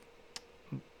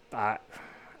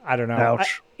 I don't know.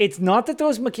 Ouch. It's not that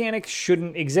those mechanics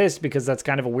shouldn't exist, because that's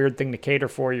kind of a weird thing to cater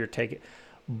for.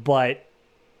 But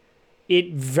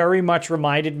it very much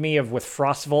reminded me of with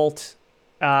Frostvault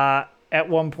at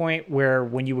one point, where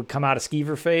when you would come out of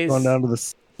Skeever phase. Going down to the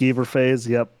Skeever phase,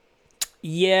 yep.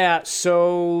 Yeah,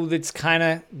 so there's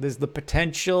the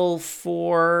potential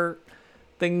for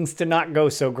things to not go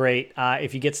so great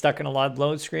if you get stuck in a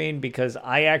load screen, because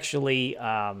I actually...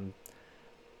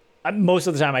 most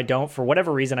of the time I don't. For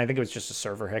whatever reason, I think it was just a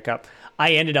server hiccup.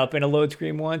 I ended up in a load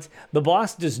screen once. The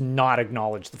boss does not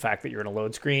acknowledge the fact that you're in a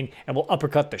load screen and will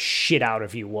uppercut the shit out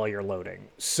of you while you're loading.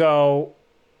 So...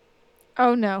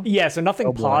 Oh, no. Yeah, so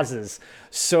nothing pauses.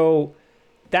 So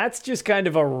that's just kind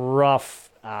of a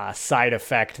rough side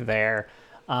effect there.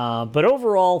 But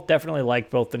overall, definitely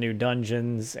like both the new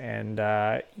dungeons. And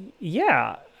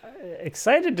yeah,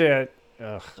 excited to...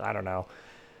 I don't know.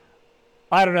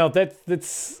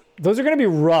 Those are going to be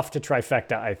rough to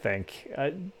trifecta, I think.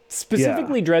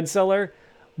 Specifically Dreadseller,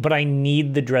 but I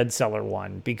need the Dreadseller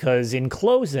one because in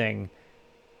closing,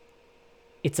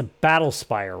 it's a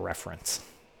Battlespire reference.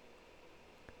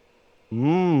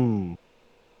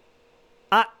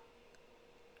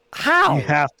 How? You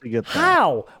have to get that.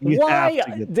 How? Why?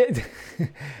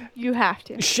 You have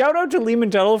to. Shout out to Lee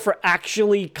Mantello for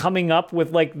actually coming up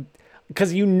with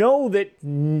because you know that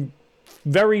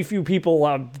very few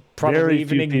people probably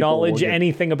even acknowledge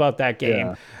anything about that game.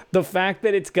 Yeah. The fact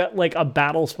that it's got like a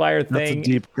Battlespire thing. That's a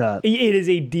deep cut. It is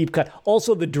a deep cut.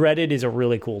 Also, The Dreaded is a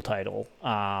really cool title.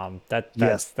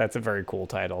 That's a very cool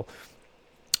title.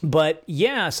 But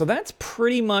yeah, so that's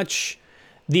pretty much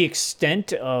the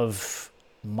extent of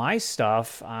my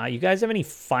stuff. You guys have any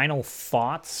final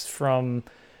thoughts from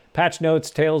patch notes,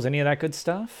 tales, any of that good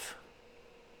stuff?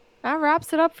 That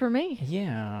wraps it up for me.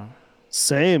 Yeah.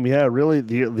 Same, yeah. Really,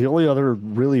 the only other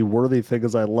really worthy thing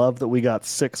is I love that we got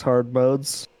 6 hard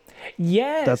modes.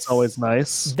 Yes, that's always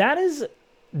nice. That is, I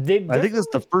think that's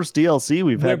the first DLC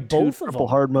we've had both triple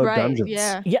hard mode dungeons.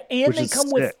 Yeah, and they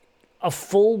come with a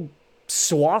full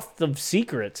swath of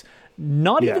secrets.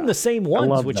 Not even the same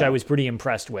ones, which I was pretty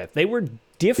impressed with. They were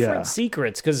different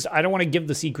secrets because I don't want to give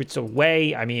the secrets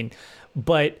away. I mean,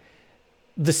 but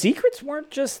the secrets weren't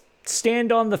just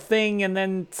stand on the thing and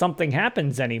then something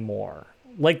happens anymore.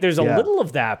 Like there's a little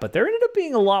of that, but there ended up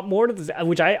being a lot more to this,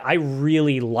 which I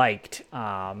really liked.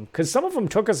 Because some of them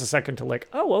took us a second to like,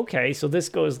 oh, okay, so this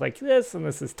goes like this, and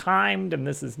this is timed, and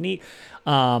this is neat.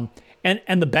 And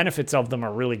the benefits of them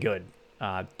are really good.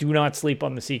 Do not sleep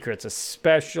on the secrets,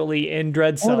 especially in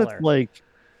Dreadseller. Well,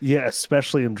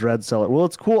 especially in Dreadseller. Well,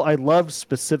 it's cool. I loved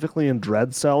specifically in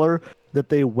Dreadseller that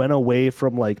they went away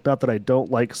from not that I don't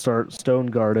like Stone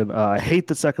Garden. I hate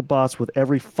the second boss with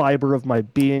every fiber of my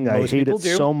being. I hate it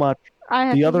so much. I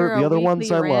have the other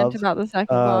ones I love about the second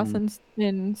boss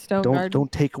in Stone Garden. Don't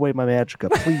take away my Magicka,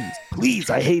 please.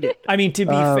 I hate it. I mean, to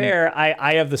be fair,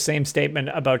 I have the same statement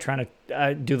about trying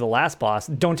to do the last boss.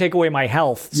 Don't take away my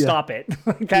health. Stop it.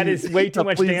 That is way too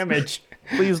much damage.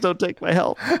 Please don't take my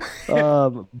health.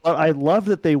 But I love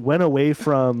that they went away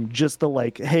from just the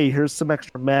hey, here's some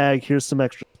extra mag, here's some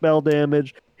extra spell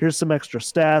damage, here's some extra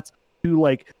stats.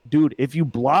 To dude, if you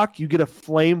block, you get a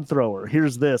flamethrower.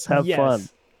 Here's this. Have fun.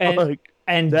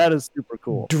 And that is super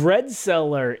cool.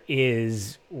 Dreadseller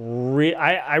is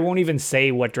I won't even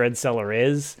say what Dreadseller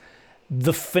is.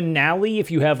 The finale, if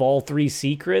you have all 3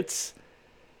 secrets,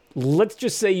 let's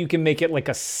just say you can make it like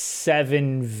a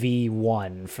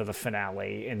 7v1 for the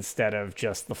finale instead of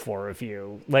just the 4 of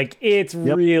you. It's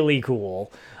really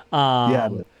cool.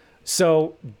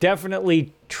 So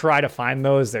definitely try to find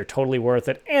those. They're totally worth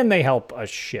it, and they help a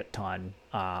shit ton.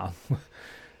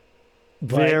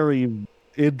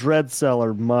 In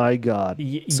Dreadseller, my God,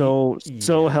 so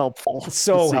helpful,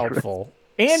 so helpful.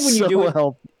 And when you do it,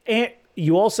 and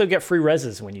you also get free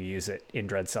reses when you use it in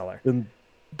Dreadseller, and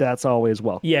that's always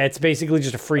welcome. Yeah, it's basically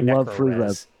just a free necro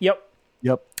res. Yep.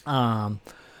 I'll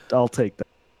take that.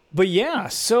 But yeah,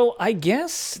 so I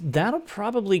guess that'll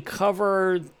probably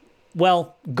cover.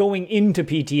 Well, going into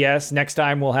PTS, next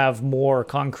time we'll have more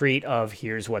concrete of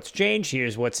here's what's changed,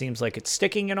 here's what seems like it's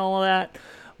sticking and all of that.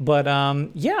 But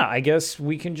I guess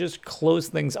we can just close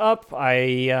things up.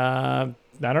 I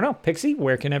don't know. Pixie,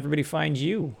 where can everybody find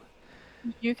you?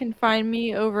 You can find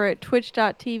me over at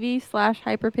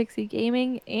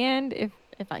twitch.tv/hyperpixiegaming. And if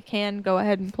I can, go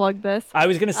ahead and plug this. I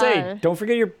was going to say, don't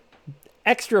forget your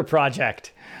extra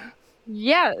project.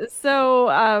 Yeah,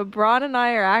 so Braun and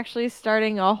I are actually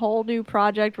starting a whole new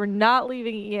project. We're not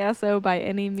leaving ESO by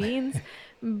any means.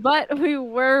 But we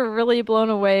were really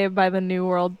blown away by the New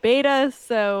World beta.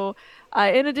 So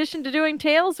in addition to doing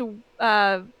Tales, Braun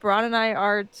and I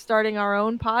are starting our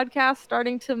own podcast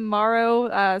starting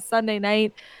tomorrow, Sunday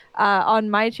night, on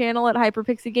my channel at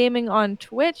Hyperpixie Gaming on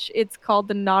Twitch. It's called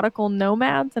The Nautical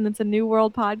Nomads, and it's a New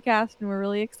World podcast, and we're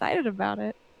really excited about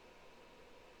it.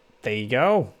 There you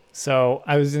go. So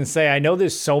I was going to say, I know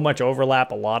there's so much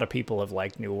overlap. A lot of people have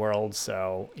liked New World.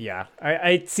 So yeah,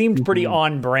 it seemed pretty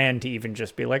on brand to even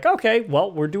just be like, okay,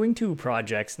 well, we're doing 2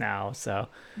 projects now. So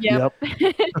yep.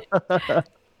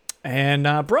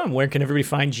 And Brum, where can everybody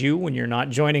find you when you're not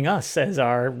joining us as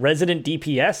our resident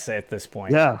DPS at this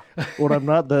point? Yeah, when I'm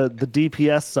not the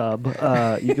DPS sub,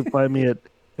 you can find me at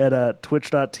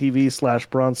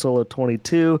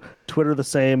twitch.tv/BraunSolo22, Twitter the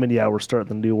same, and we're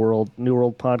starting the New World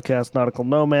podcast, Nautical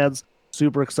Nomads.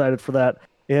 Super excited for that,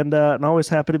 and always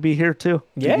happy to be here too.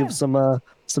 To give some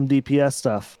DPS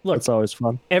stuff. Look, it's always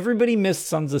fun. Everybody missed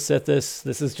Sons of Sithis.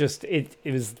 This is just it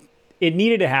was It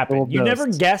needed to happen. You never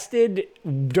guested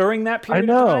during that period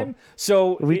of time.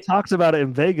 So we talked about it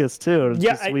in Vegas too.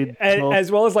 Yeah,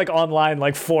 as well as like online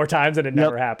like 4 times and it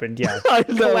never happened. Yeah.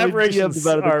 Collaborations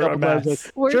are a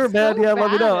mess. Sure, man. Yeah,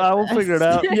 let me know. I will figure it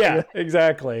out. Yeah,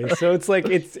 exactly. So it's like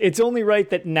it's only right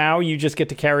that now you just get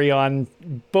to carry on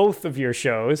both of your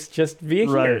shows just via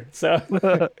here.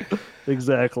 So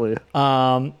exactly.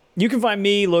 You can find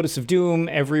me, Lotus of Doom,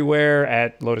 everywhere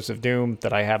at Lotus of Doom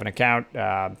that I have an account,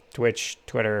 Twitch,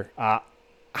 Twitter.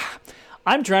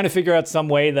 I'm trying to figure out some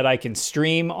way that I can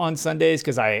stream on Sundays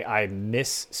because I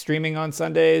miss streaming on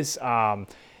Sundays. The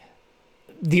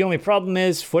only problem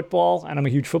is football, and I'm a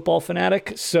huge football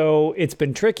fanatic, so it's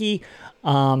been tricky.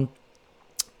 Go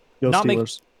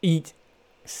Steelers.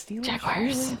 Steelers?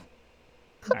 Jaguars.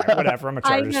 All right, whatever. I'm a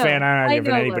Chargers fan. I'm not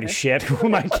giving anybody shit. Who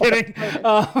am I kidding?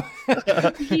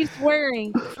 He's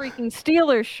wearing freaking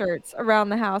Steelers shirts around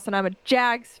the house, and I'm a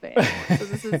Jags fan. So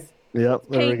this is Yep,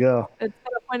 there we go. It's a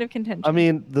point of contention. I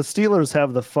mean, the Steelers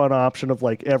have the fun option of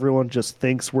like everyone just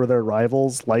thinks we're their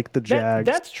rivals, like the Jags.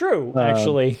 That's true,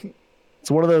 actually. It's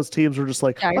one of those teams where just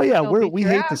like, oh yeah, we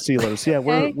hate the Steelers. Yeah,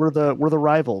 we're the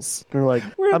rivals. They're like,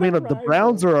 I mean, the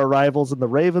Browns are our rivals and the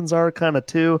Ravens are kind of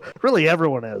too. Really,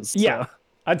 everyone is. Yeah. So.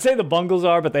 I'd say the Bungles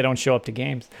are, but they don't show up to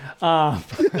games.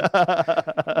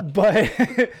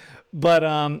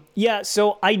 But yeah,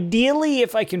 so ideally,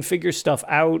 if I can figure stuff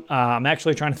out, I'm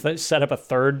actually trying to set up a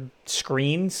third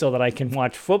screen so that I can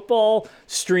watch football,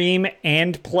 stream,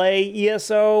 and play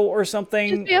ESO or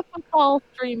something. Just be a football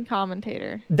stream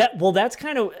commentator. That's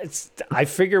kind of, I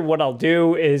figure what I'll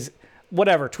do is,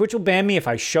 whatever, Twitch will ban me if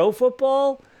I show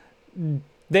football.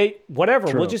 True.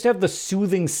 We'll just have the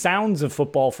soothing sounds of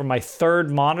football from my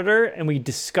third monitor, and we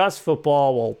discuss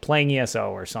football while playing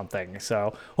ESO or something.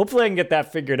 So hopefully I can get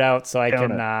that figured out so I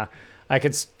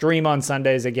can stream on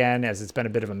Sundays again, as it's been a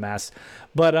bit of a mess.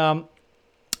 But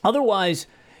otherwise,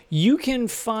 you can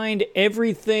find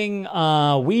everything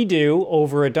we do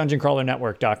over at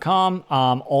DungeonCrawlerNetwork.com.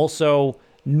 Also,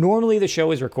 normally the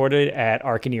show is recorded at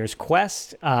Arcaneer's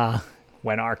Quest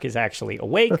when Arc is actually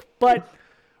awake, but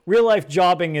real-life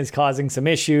jobbing is causing some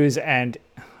issues, and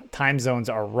time zones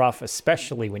are rough,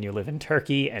 especially when you live in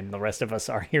Turkey, and the rest of us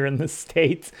are here in the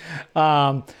States.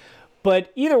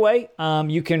 But either way,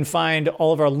 you can find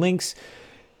all of our links,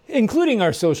 including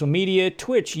our social media,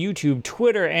 Twitch, YouTube,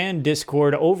 Twitter, and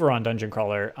Discord over on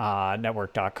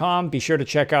DungeonCrawlerNetwork.com. Be sure to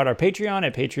check out our Patreon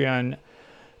at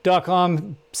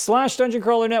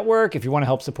patreon.com/DungeonCrawlerNetwork if you want to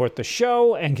help support the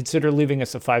show, and consider leaving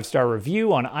us a 5-star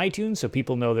review on iTunes so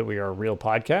people know that we are a real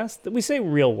podcast, that we say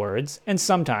real words, and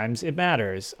sometimes it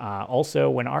matters. Also,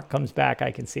 when Arc comes back,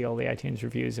 I can see all the iTunes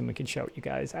reviews and we can shout you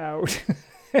guys out.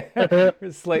 We're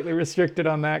slightly restricted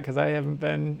on that because I haven't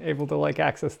been able to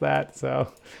access that. So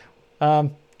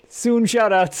soon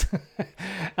shout outs.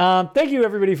 Thank you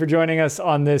everybody for joining us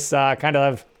on this kind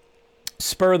of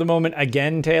spur of the moment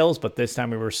again tales, but this time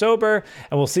we were sober,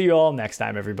 and we'll see you all next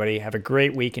time. Everybody have a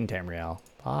great week in Tamriel.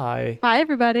 Bye. Bye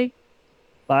everybody.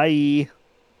 Bye.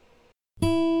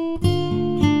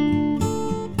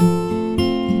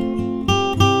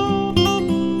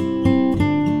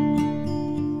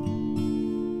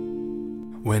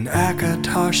 When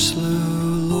Akatosh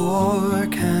slew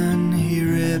Lorcan, he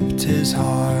ripped his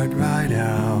heart right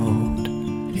out.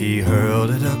 He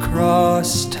hurled it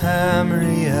across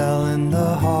Tamriel, and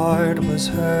the heart was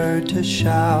heard to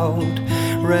shout,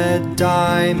 red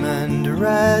diamond,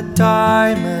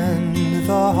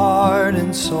 the heart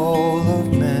and soul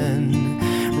of men.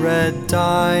 Red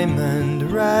diamond,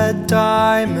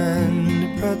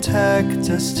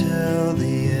 protect us till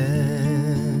the end.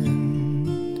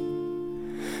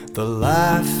 The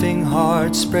laughing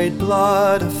heart sprayed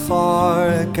blood afar,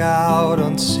 a gout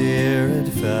on Seir it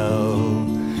fell,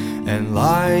 and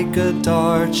like a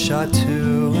dart shot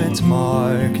to its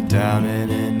mark down in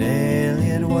an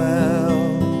alien well.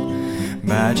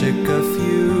 Magic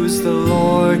effused the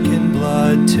Lorcan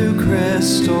blood to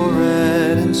crystal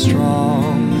red and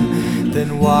strong.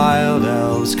 Then wild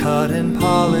elves cut and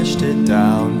polished it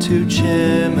down to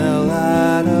Chimel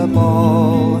at a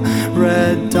ball.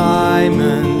 Red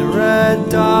diamond,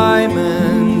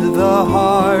 the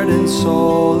heart and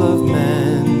soul of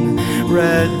men.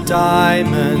 Red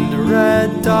diamond,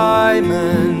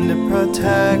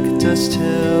 protect us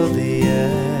till the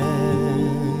end.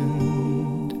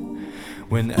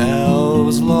 When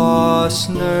elves lost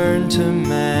Nirn to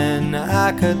men,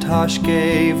 Akatosh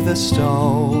gave the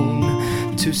stone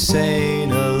to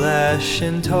Saint Alesh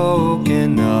in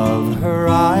token of her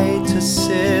right to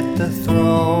sit the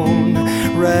throne.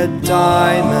 Red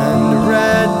diamond,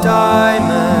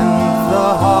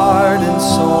 the heart and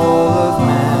soul of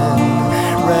men.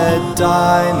 Red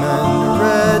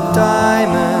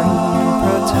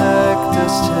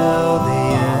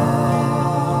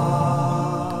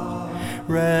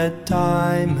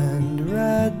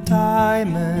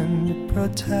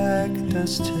protect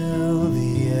us till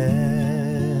the end.